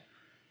 right?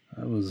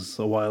 That was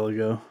a while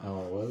ago.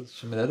 Oh, it was?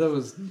 Shimoneta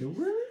was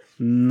newer?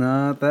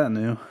 Not that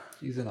new.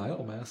 She's an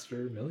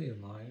Idolmaster, Million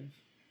Live.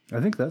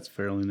 I think that's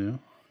fairly new.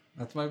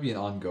 That might be an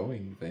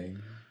ongoing thing.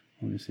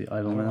 Let me see. Idolmaster.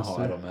 I don't know how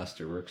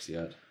Idolmaster works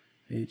yet.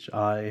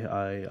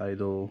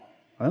 Idol.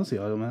 I don't see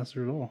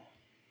Idolmaster at all.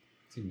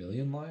 See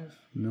Million Live?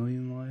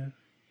 Million Live?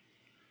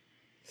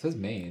 It says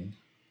Maine.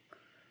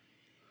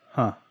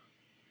 Huh.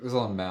 It was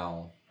on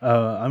Mal.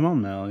 I'm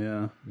on now,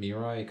 yeah.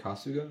 Mirai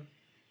Kasuga?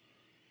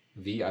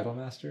 The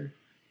Idolmaster?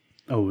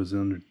 Oh, it was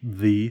under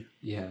the.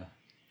 Yeah.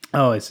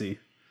 Oh, I see.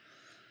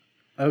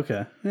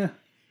 Okay, yeah.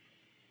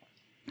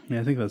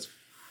 Yeah, I think that's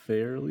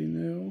fairly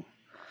new.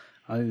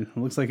 It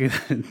looks like it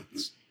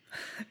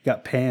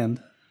got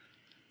panned.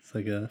 It's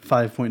like a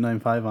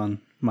 5.95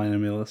 on my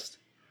anime list,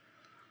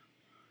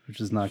 which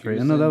is not great.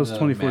 I know that was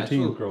 2014.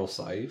 Magical Girl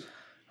site.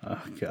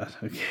 Oh god.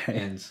 Okay.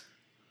 And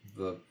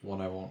the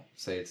one I won't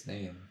say its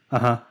name.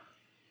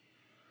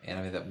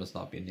 Anime that must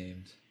not be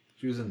named.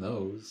 She was in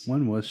those.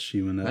 When was she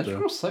in that? Magical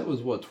Girl site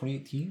was what,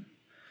 2018?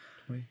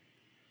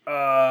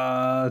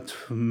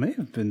 May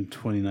have been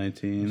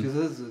 2019. She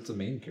says it's a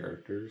main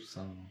character,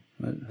 so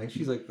I think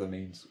she's like the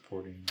main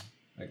supporting.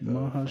 Like the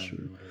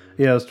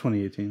yeah, it was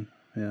 2018.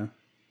 Yeah.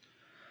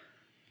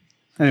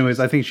 Anyways,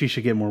 I think she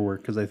should get more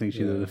work because I think she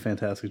did a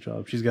fantastic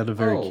job. She's got a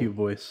very cute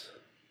voice.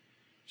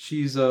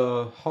 She's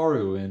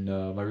Haru in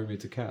My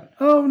Roommate's a Cat.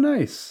 Oh,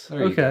 nice.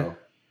 There you go.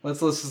 Let's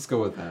just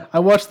go with that. I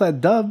watched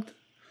that dubbed.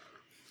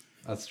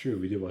 That's true.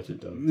 We did watch it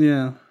dubbed.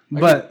 Yeah,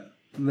 but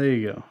there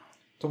you go.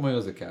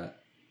 Tomoyo's a cat.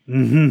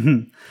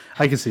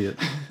 I can see it.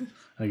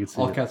 I can see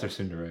All it. cats are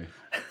tsundere.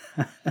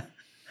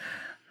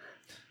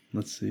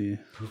 Let's see.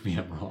 Prove me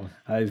I'm wrong.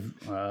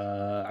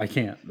 I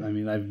can't. I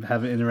mean, I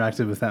haven't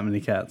interacted with that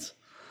many cats.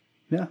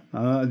 Yeah.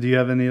 Do you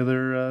have any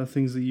other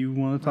things that you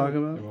want to talk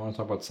about? You want to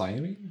talk about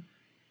Sayumi?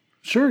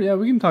 Sure. Yeah,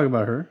 we can talk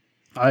about her.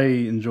 I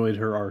enjoyed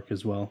her arc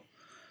as well.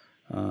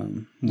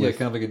 Kind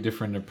of like a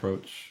different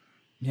approach.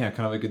 Yeah,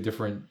 kind of like a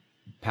different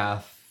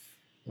path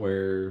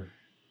where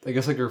I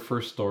guess like her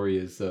first story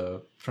is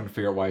trying to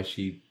figure out why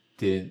she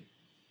didn't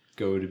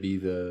go to be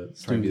the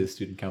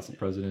student council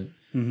president.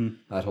 Mm-hmm.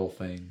 That whole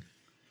thing,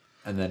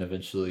 and then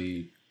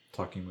eventually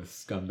talking with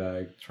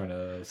Scumbag, trying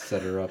to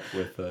set her up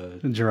with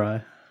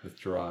Jirai. With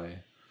Jirai.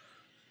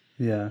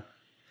 Yeah,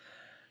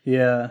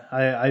 yeah.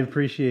 I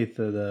appreciate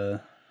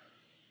that.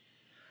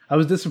 I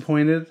was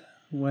disappointed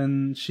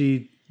when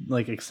she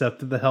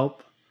accepted the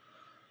help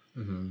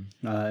in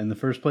the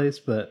first place,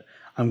 but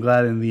I'm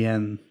glad in the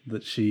end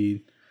that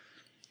she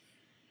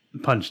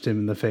punched him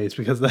in the face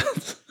because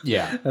that's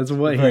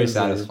what very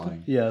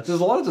satisfying. Yeah, there's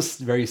a lot of just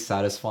very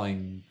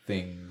satisfying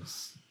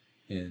things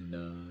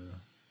in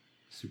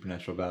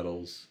supernatural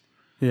battles.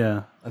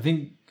 Yeah, I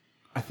think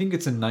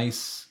it's a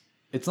nice.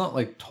 It's not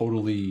like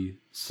totally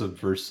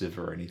subversive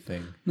or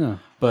anything. No,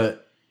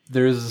 but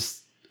there's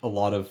a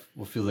lot of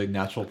what feels like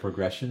natural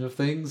progression of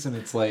things, and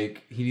it's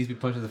like he needs to be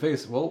punched in the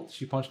face. Well,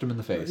 she punched him in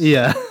the face.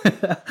 Yeah,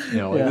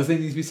 this thing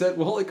needs to be said.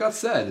 Well, it got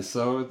said,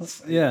 so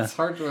it's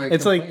hard to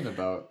complain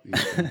about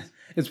these things.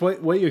 It's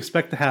what you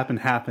expect to happen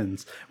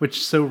happens,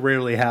 which so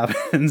rarely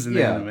happens in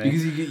anime.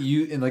 Because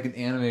you in like an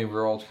anime,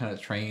 we're all kind of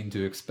trained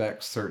to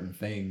expect certain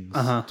things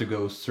to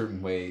go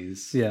certain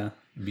ways. Yeah,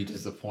 and be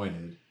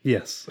disappointed.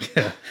 Yes,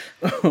 yeah,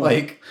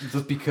 like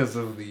just because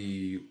of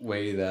the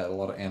way that a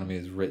lot of anime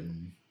is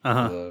written.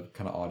 The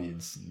kind of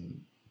audience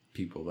and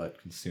people that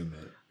consume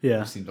it.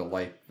 Yeah. Seem to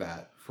like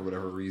that for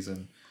whatever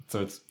reason.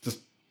 So it's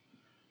just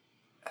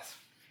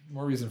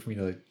more reason for me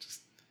to just...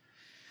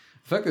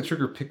 The fact that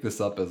Trigger picked this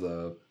up as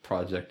a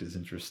project is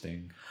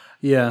interesting.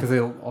 Yeah. Because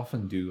they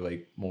often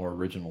do more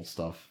original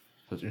stuff.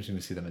 So it's interesting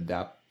to see them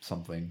adapt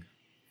something.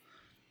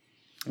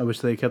 I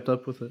wish they kept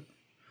up with it.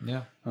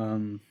 Yeah.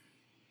 I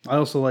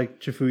also like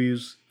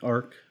Chifuyu's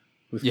arc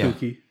with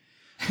Kuki.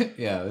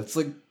 Yeah, it's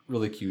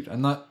really cute.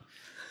 I'm not...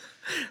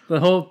 The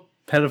whole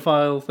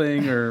pedophile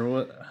thing, or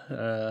what?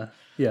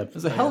 Yeah,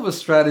 it's a hell of a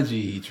strategy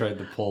he tried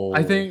to pull.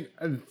 I think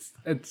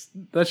it's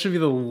that should be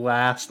the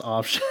last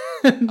option.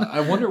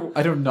 I wonder.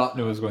 I do not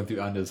know what's going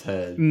through Anda's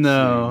head.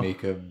 No, to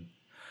make him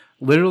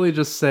literally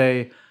just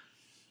say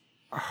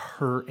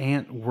her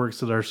aunt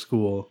works at our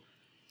school,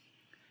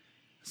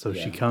 so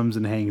she comes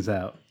and hangs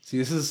out.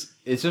 See,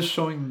 it's just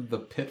showing the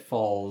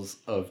pitfalls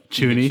of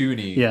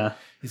Chuni. Yeah,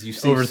 is you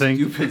say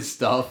stupid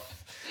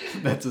stuff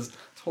that's just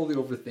totally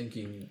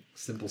overthinking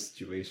simple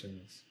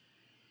situations.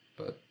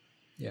 But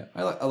yeah,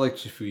 I like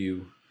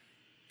Chifuyu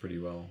pretty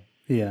well.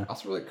 Yeah, I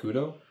also really like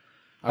Kudo.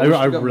 I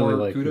really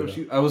like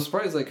Kudo. I was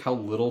surprised how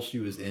little she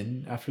was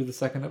in after the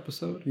second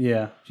episode.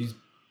 Yeah, she's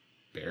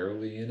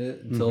barely in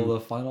it until the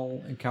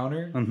final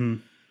encounter,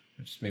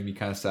 which made me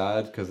kind of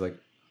sad because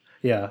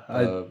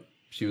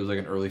she was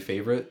an early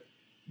favorite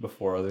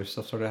before other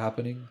stuff started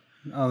happening.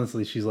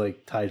 Honestly, she's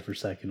tied for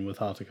second with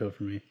Hatoko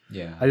for me.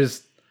 Yeah,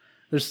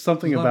 there's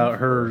something about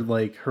her,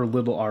 her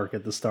little arc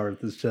at the start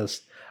that's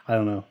just, I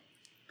don't know.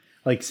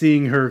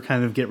 Seeing her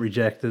kind of get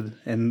rejected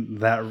and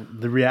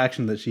the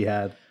reaction that she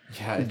had,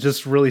 it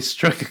just really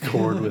struck a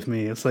chord with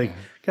me. It's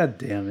God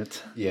damn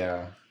it.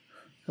 Yeah.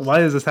 Why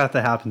does this have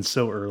to happen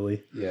so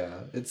early? Yeah,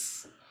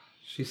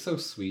 she's so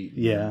sweet.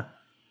 Yeah.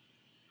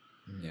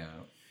 Yeah.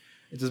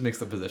 It just makes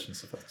the position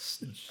so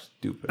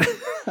stupid.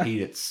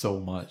 Hate it so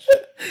much.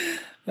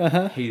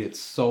 Hate it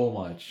so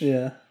much.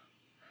 Yeah.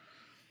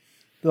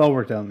 It all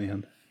worked out in the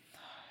end.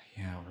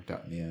 Yeah, it worked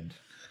out in the end.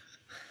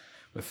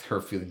 With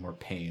her feeling more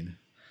pain.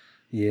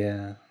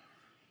 Yeah.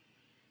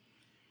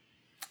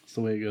 It's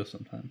the way it goes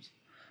sometimes.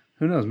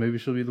 Who knows? Maybe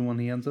she'll be the one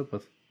he ends up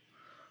with.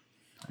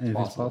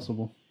 Anything's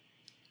possible.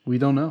 We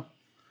don't know.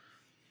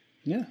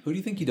 Yeah. Who do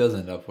you think he does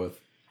end up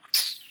with?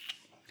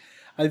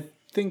 I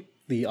think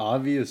the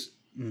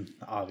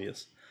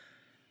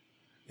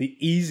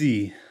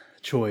easy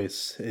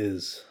choice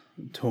is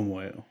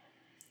Tomoyo.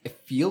 It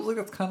feels like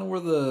that's kind of where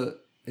the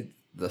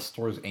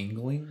story's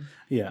angling.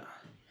 Yeah.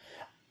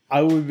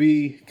 I would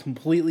be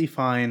completely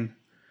fine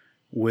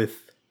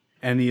with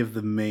any of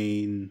the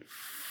main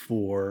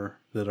 4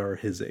 that are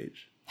his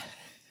age.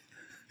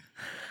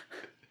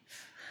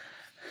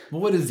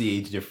 Well, what is the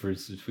age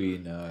difference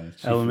between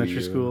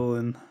elementary school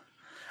and...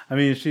 I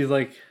mean, she's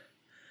like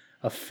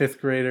a 5th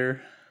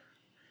grader,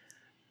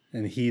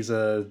 and he's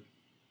a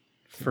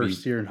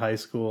first year in high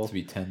school. To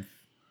be 10th.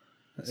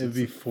 It'd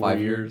be 4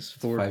 years.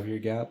 5-year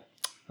gap?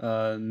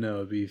 No,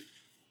 it'd be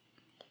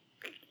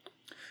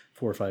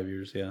 4 or 5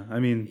 years, yeah. I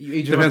mean, you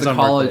age depends on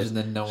college and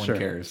then no one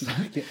cares.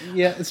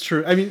 Yeah, it's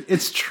true. I mean,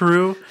 it's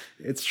true.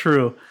 It's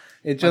true.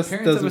 It just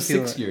doesn't have a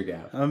feel 6-year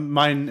gap.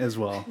 Mine as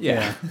well.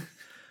 Yeah.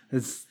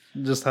 It's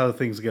just how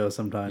things go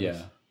sometimes.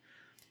 Yeah.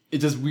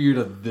 It's just weird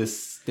at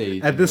this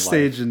stage. At this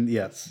stage, and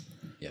yes.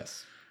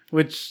 Yes.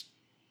 Which,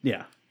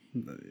 yeah.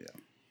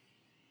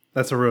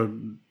 That's a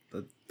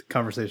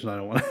conversation I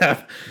don't want to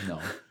have. No.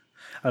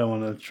 I don't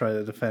want to try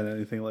to defend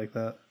anything like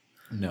that.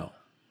 No.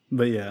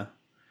 But yeah,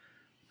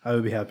 I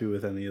would be happy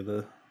with any of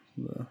the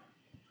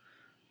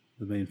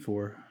main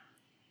 4.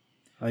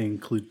 I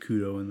include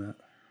Kudo in that.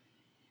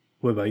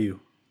 What about you?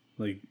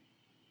 Like,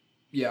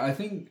 yeah, I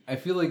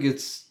feel like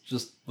it's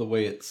just the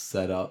way it's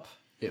set up.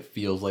 It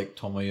feels like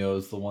Tomoyo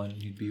is the one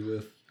you'd be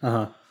with.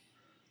 Uh-huh.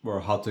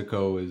 Where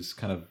Hatoko is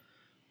kind of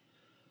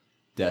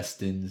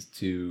destined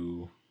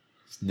to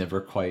never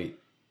quite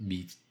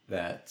meet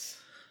that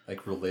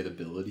like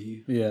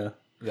relatability. Yeah.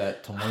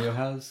 That Tomoyo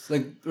has.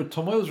 Like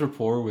Tomoyo's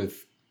rapport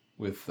with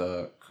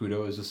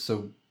Kudo is just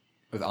so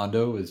with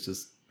Ando is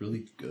just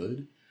really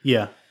good.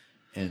 Yeah.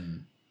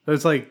 And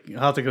it's like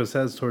Hatoko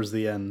says towards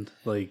the end,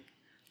 like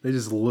they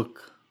just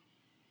look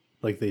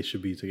like they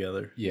should be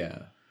together.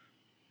 Yeah.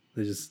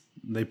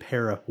 They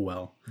pair up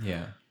well.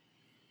 Yeah.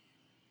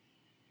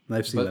 And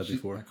I've seen that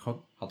before. Like,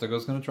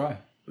 Hatoko's gonna try.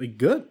 Like,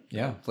 good.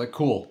 Yeah. It's like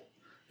cool.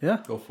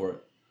 Yeah. Go for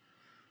it.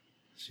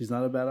 She's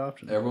not a bad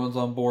option. Everyone's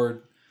on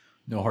board.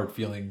 No hard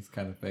feelings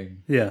kind of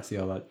thing. Yeah. See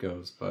how that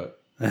goes.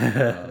 But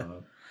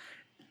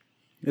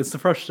it's the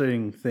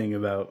frustrating thing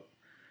about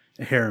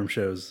harem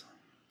shows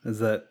is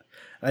that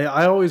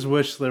I always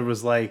wish there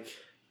was like,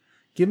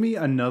 give me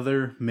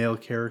another male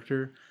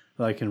character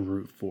that I can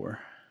root for.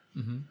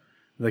 Mm-hmm.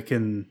 That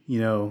can,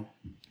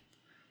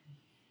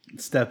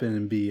 step in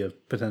and be a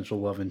potential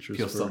love interest.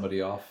 Peel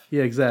somebody off.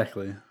 Yeah,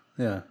 exactly.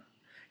 Yeah.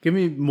 Give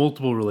me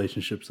multiple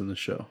relationships in the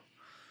show.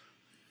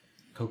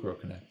 Kokoro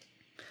Connect.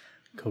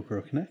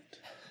 Kokoro Connect.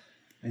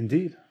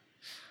 Indeed.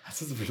 That's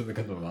just the first thing that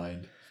comes to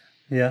mind.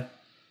 Yeah.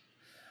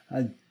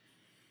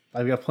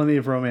 I've got plenty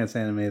of romance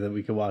anime that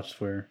we could watch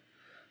where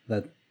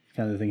that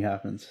kind of thing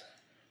happens.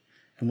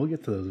 And we'll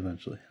get to those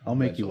eventually. I'll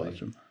make you watch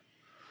them.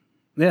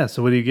 Yeah,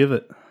 so what do you give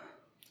it?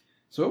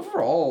 So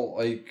overall,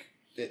 like,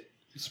 it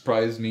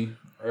surprised me.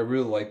 I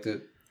really liked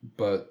it,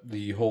 but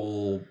the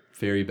whole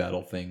fairy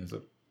battle thing is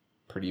a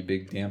pretty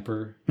big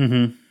damper.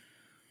 Mm-hmm.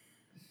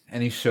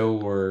 Any show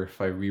where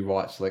if I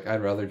rewatch, like,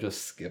 I'd rather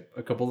just skip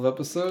a couple of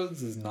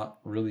episodes is not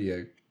really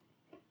a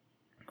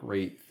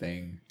great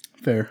thing.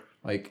 Fair.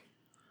 Like,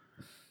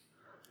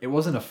 it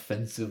wasn't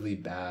offensively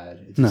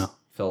bad. It just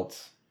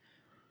felt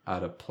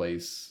out of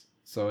place.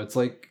 So it's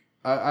like,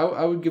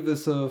 I would give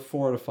this a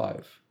 4 out of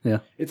 5. Yeah.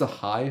 It's a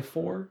high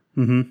 4.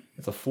 Mm-hmm.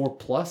 It's a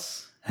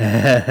 4+.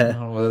 I don't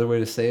know what other way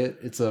to say it.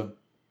 It's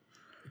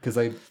because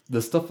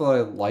the stuff that I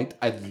liked,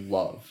 I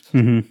loved.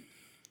 Mm-hmm.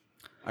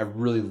 I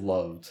really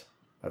loved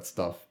that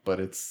stuff, but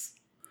I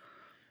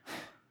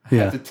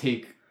have to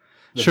take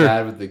the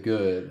bad with the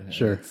good.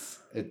 Sure.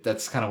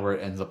 That's kind of where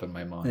it ends up in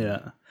my mind.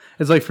 Yeah.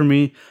 It's like for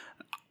me,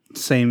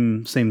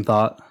 same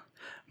thought,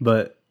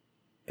 but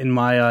in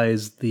my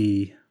eyes,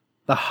 the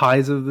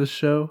highs of this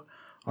show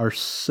are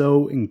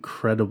so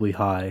incredibly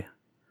high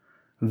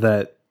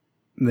that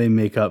they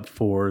make up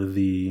for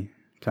the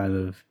kind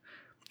of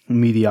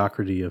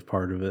mediocrity of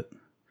part of it.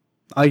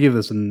 I give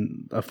this a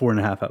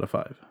 4.5 out of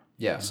 5.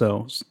 Yeah.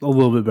 So a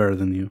little bit better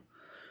than you.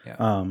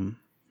 Yeah.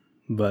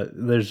 But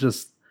there's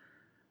just,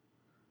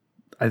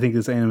 I think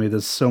this anime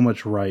does so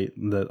much right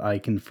that I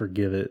can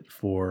forgive it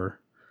for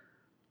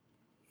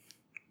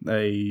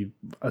a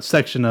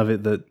section of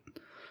it that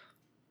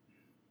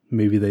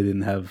maybe they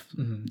didn't have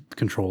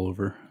control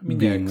over.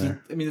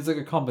 There. I mean, it's like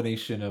a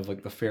combination of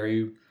like the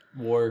fairy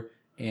war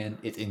and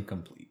it's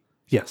incomplete.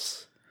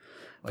 Yes,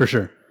 for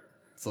sure.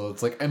 So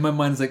it's like in my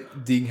mind, it's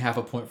like ding half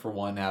a point for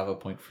one, half a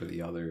point for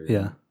the other.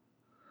 Yeah.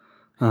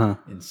 Uh-huh.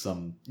 In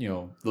some,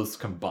 those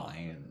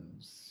combined.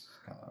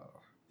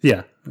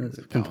 Yeah,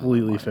 it's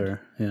completely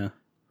fair. Yeah.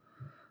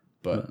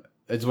 But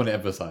I just want to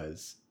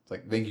emphasize, it's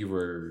like, thank you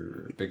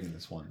for picking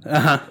this one.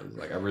 Uh-huh.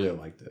 Like, I really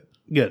liked it.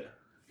 Good.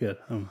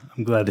 I'm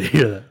glad to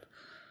hear that.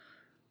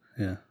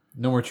 Yeah.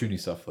 No more Chuny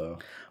stuff, though.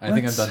 I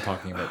think I'm done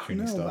talking about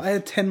Chuny stuff. I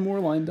had 10 more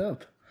lined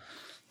up.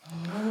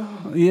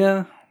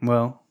 Yeah,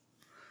 well,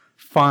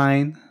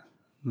 fine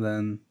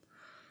then.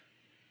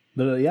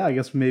 But yeah, I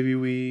guess maybe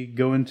we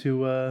go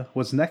into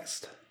what's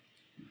next.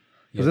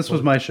 Because this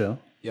was my show.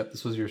 Yep,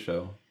 this was your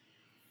show.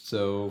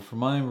 So for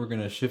mine, we're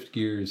going to shift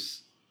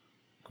gears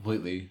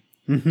completely.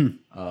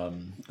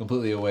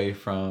 Completely away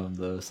from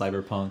the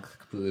cyberpunk,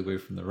 completely away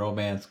from the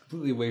romance,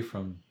 completely away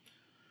from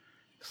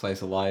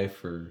slice of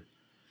life or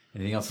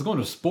anything else. Let's go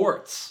into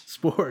sports.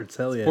 Sports,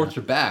 hell yeah. Sports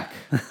are back.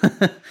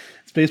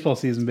 It's baseball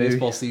season, baby.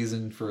 Baseball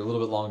season for a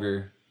little bit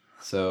longer.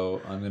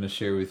 So I'm going to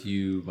share with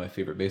you my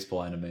favorite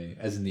baseball anime,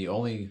 as in the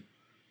only...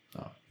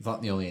 No, it's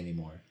not the only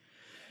anymore.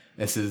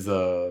 This is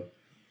the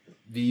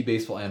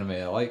baseball anime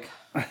I like.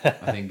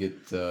 I think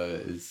it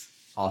is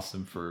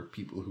awesome for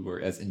people who are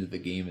as into the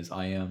game as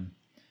I am.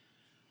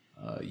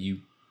 You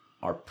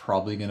are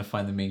probably going to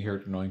find the main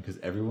character annoying because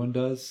everyone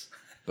does,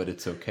 but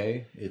it's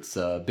okay. It's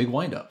Big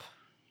Wind-Up.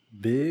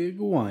 Big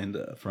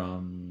Wind-Up.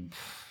 From,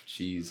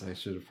 jeez, I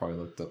should have probably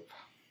looked up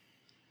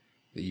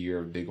the year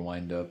of Big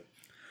Wind-Up.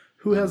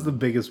 Who has the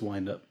biggest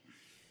wind-up?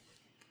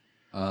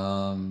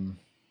 Current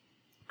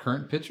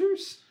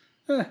pitchers?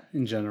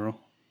 In general.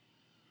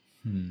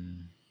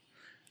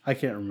 I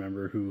can't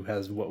remember who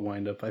has what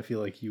wind-up. I feel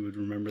like you would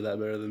remember that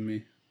better than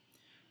me.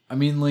 I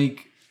mean,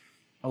 like,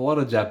 a lot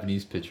of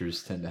Japanese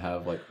pitchers tend to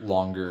have, like,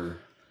 longer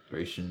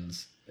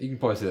durations. You can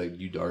probably say, like,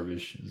 Yu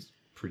Darvish is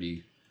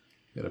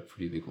got a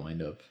pretty big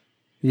wind-up.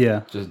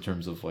 Yeah. Just in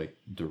terms of, like,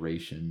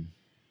 duration.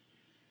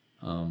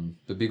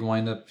 The Big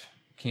Wind-Up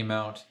came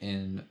out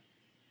in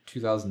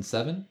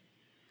 2007.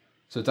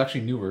 So it's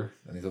actually newer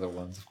than these other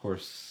ones, of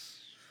course.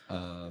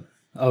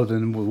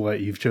 Then what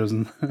you've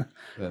chosen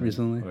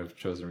recently? What I've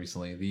chosen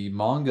recently. The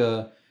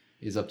manga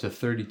is up to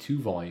 32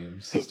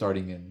 volumes,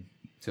 starting in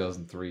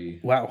 2003.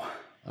 Wow.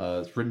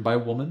 It's written by a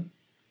woman,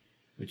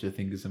 which I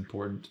think is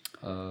important,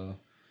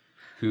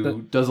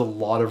 who does a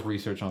lot of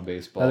research on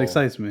baseball. That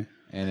excites me.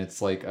 And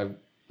it's like,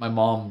 my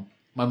mom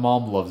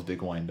loves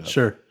Big Wind-Up.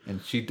 Sure.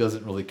 And she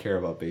doesn't really care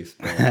about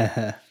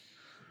baseball.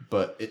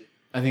 But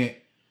I think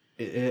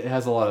it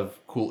has a lot of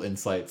cool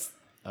insights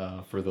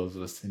for those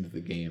of us into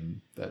the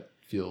game that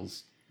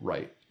feels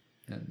right.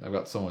 And I've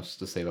got so much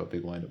to say about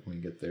Big Wind-Up when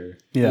we get there.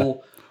 Yeah.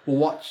 We'll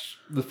watch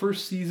the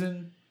first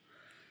season.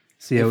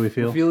 See how we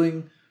feel.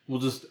 We'll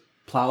just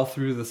plow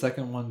through the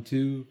second one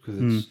too, because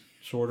it's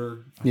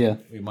shorter. I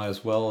think we might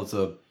as well. It's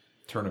a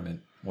tournament.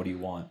 What do you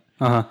want?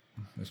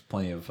 There's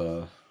plenty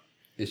of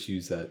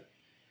issues that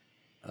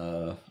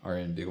are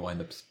in Big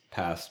Wind-Up's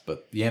past,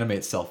 but the anime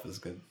itself is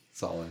good.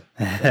 Solid.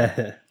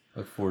 So,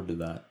 look forward to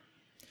that.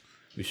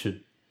 We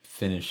should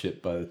finish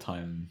it by the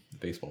time the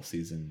baseball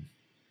season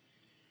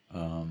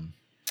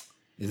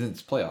is in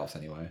its playoffs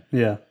anyway.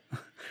 Yeah.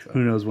 So. Who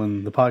knows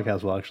when the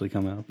podcast will actually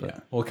come out. But. Yeah.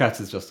 Well, Cats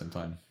is just in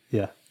time.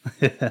 Yeah.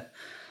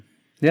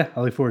 Yeah,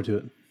 I look forward to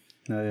it.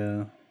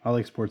 I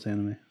like sports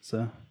anime, so.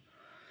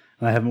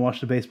 And I haven't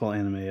watched a baseball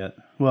anime yet.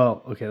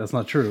 Well, okay, that's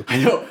not true.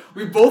 I know.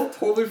 We both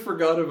totally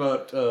forgot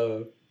about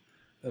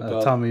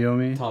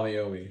Tomoyomi.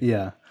 Tomoyomi.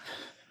 Yeah.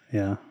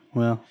 Yeah.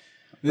 Well.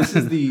 This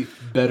is the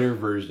better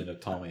version of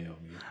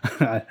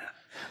Tomoyomi.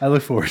 I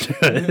look forward to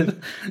it.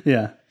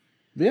 Yeah.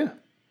 But yeah.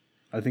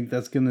 I think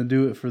that's going to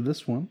do it for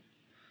this one.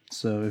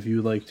 So if you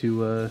would like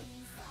to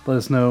let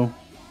us know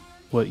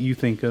what you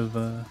think of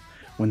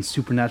when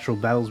supernatural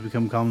battles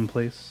become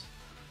commonplace,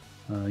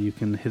 you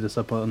can hit us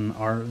up on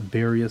our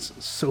various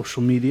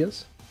social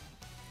medias.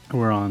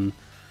 We're on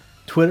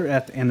Twitter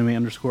at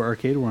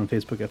anime_arcade. We're on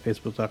Facebook at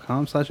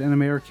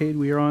facebook.com/animearcade.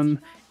 We are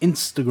on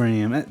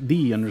Instagram at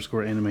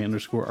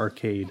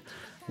 _anime_arcade.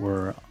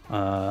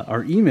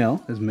 Our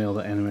email is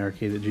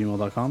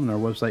mail.animearcade@gmail.com, and our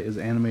website is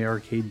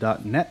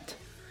animearcade.net.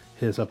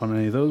 Hit us up on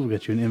any of those. We'll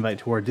get you an invite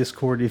to our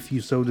Discord if you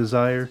so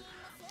desire,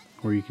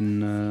 where you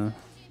can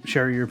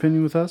share your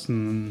opinion with us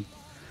and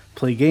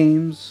play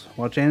games,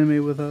 watch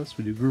anime with us.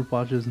 We do group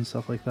watches and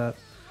stuff like that.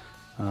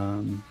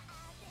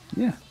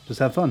 Yeah,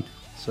 just have fun.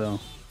 So,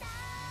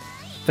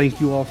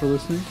 thank you all for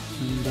listening,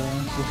 and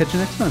we'll catch you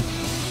next time.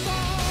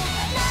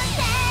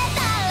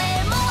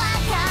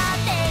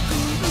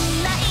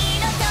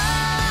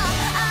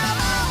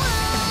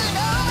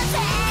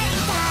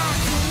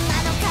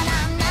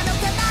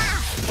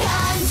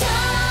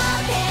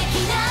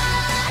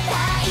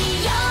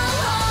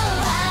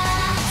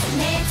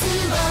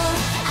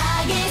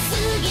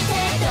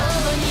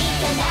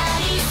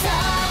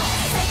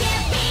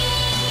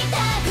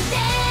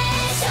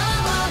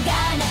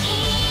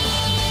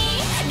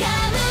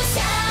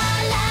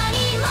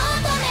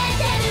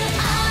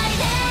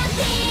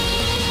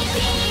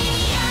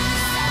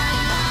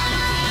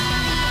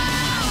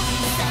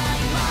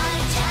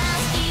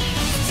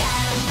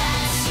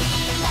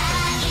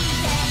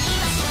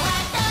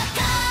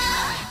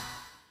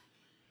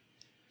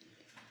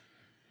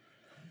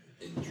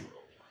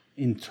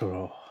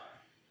 Intro.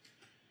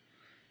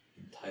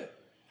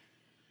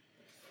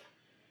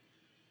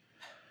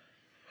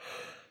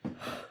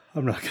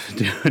 I'm not going to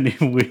do any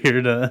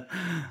weird...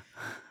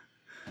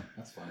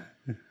 That's fine.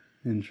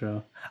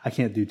 intro. I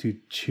can't do 2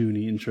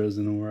 Chuny intros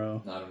in a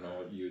row. I don't know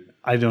what you.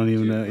 I don't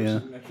even know. Yeah,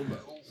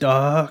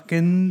 dark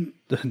and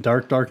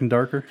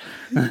darker.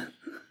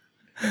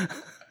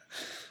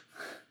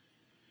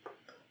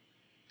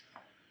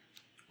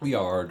 We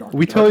are dark.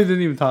 We totally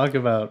didn't even talk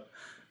about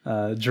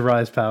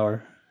Jiraiya's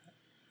power.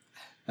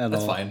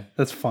 That's fine.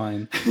 That's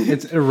fine.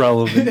 It's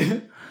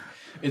irrelevant.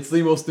 It's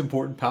the most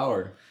important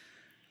power.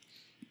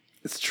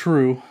 It's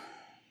true.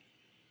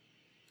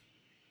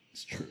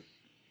 It's true.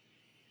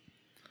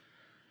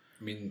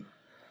 I mean,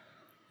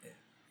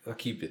 I'll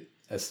keep it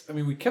as. I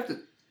mean, we kept it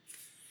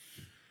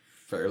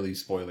fairly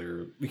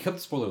spoiler. We kept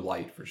the spoiler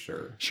light for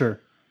sure. Sure.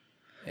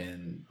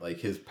 And like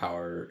his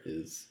power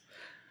is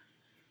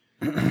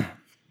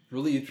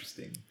really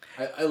interesting.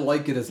 I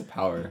like it as a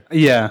power.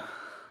 Yeah.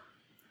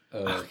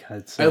 God,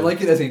 I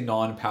like it as a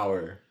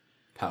non-power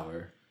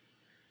power.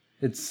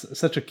 It's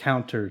such a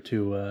counter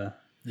to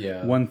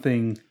yeah, one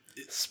thing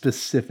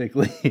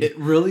specifically. It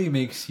really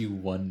makes you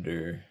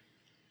wonder,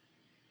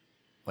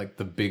 like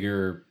the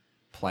bigger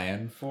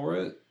plan for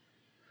it.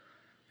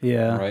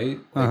 Yeah. Right?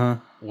 Like,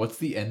 what's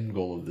the end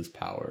goal of this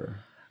power?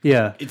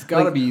 Yeah. It's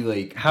got to be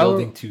like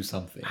building to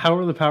something. How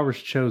are the powers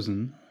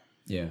chosen?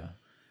 Yeah.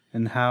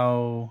 And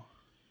how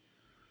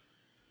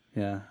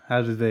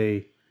do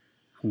they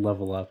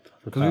level up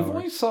the powers? Because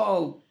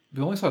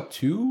we only saw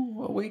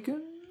 2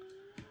 awaken.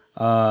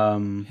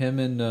 Him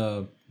and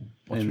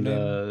what's her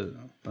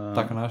name?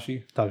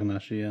 Takanashi.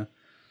 Takanashi, yeah.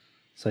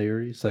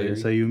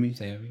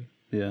 Sayumi.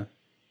 Yeah.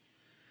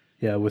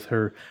 Yeah, with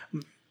her.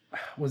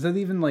 Was that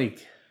even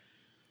like?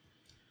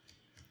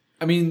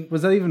 I mean,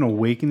 was that even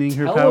awakening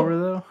her power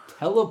though?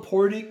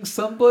 Teleporting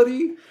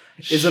somebody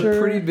is a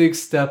pretty big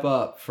step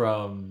up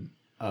from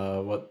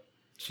what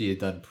she had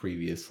done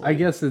previously. I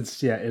guess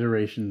it's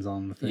iterations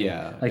on the thing.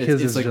 Yeah, like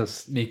his is like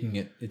just making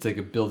it. It's like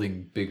a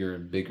building bigger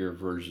and bigger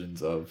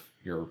versions of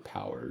your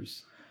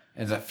powers,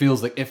 and that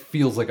feels like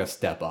a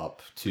step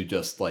up to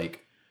just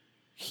like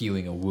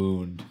healing a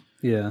wound.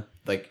 Yeah,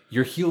 like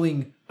you're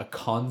healing a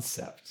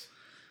concept,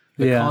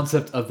 the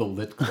concept of the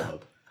Lit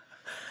Club.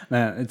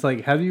 Man, it's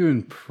like, how do you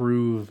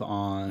improve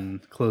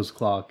on Closed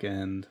Clock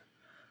and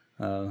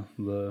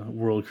the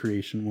world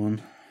creation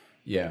one?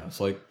 Yeah,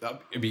 so like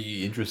it'd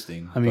be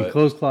interesting. I mean,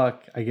 Closed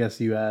Clock, I guess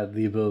you add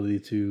the ability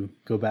to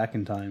go back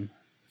in time,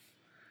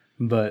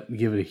 but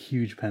give it a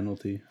huge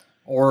penalty.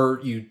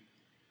 Or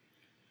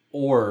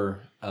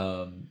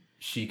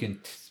she can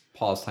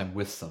pause time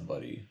with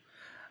somebody.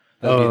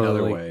 That'd be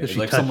another way. If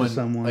she touches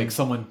someone. Like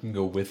someone can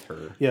go with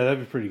her. Yeah, that'd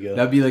be pretty good.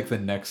 That'd be like the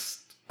next.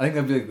 I think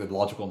that'd be like the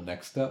logical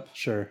next step.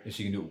 Sure. If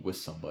she can do it with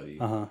somebody.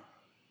 Uh-huh.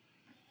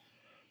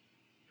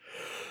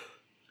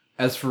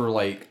 As for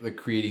like the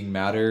creating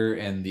matter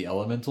and the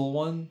elemental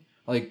one,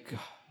 like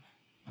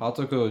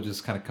Hatoko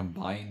just kind of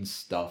combines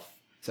stuff.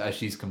 So as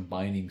she's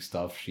combining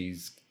stuff,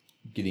 she's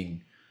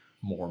getting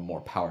more and more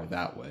power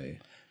that way.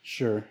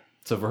 Sure.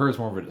 So for her, it's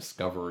more of a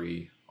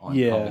discovery on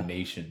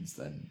combinations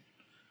than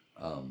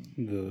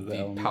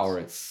the power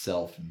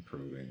itself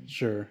improving.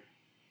 Sure.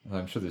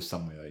 I'm sure there's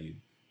some way that you.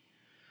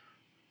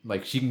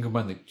 Like, she can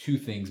combine, like, 2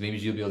 things. Maybe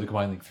she'll be able to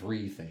combine, like,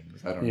 3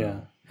 things. I don't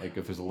know. Like,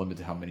 if there's a limit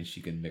to how many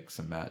she can mix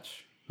and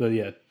match. But,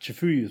 yeah,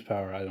 Chifuyu's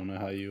power, I don't know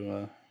how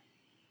you...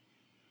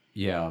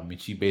 Yeah, I mean,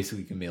 she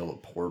basically can build a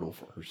portal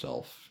for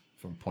herself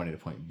from point A to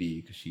point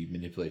B because she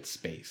manipulates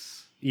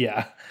space.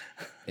 Yeah.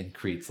 And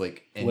creates,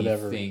 like,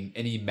 anything,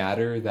 any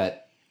matter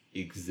that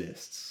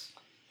exists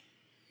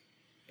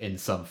in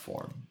some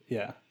form.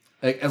 Yeah.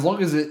 Like, as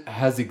long as it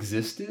has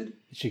existed,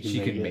 she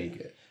can make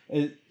it.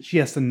 She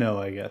has to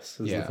know, I guess,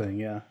 is the thing,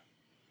 yeah.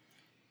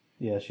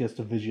 Yeah, she has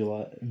to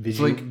visualize.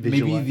 So like,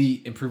 maybe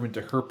the improvement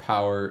to her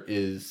power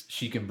is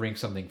she can bring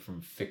something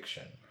from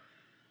fiction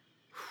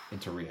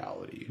into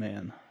reality.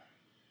 Man.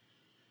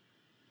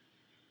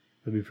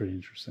 That'd be pretty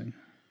interesting.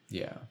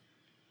 Yeah.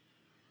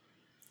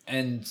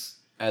 And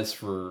as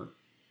for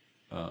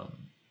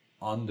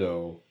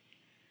Ando,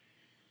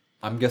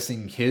 I'm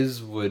guessing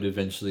his would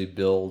eventually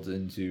build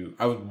into...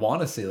 I would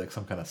want to say like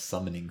some kind of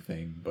summoning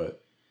thing, but...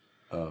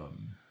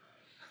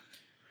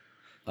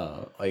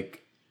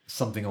 like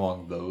something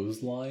along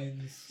those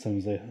lines.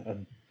 Sounds like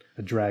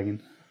a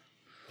dragon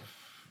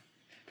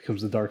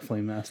becomes the Dark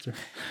Flame Master.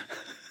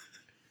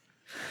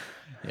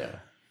 Yeah.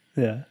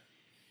 Yeah.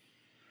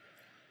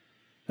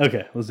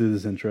 Okay, let's do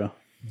this intro.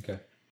 Okay.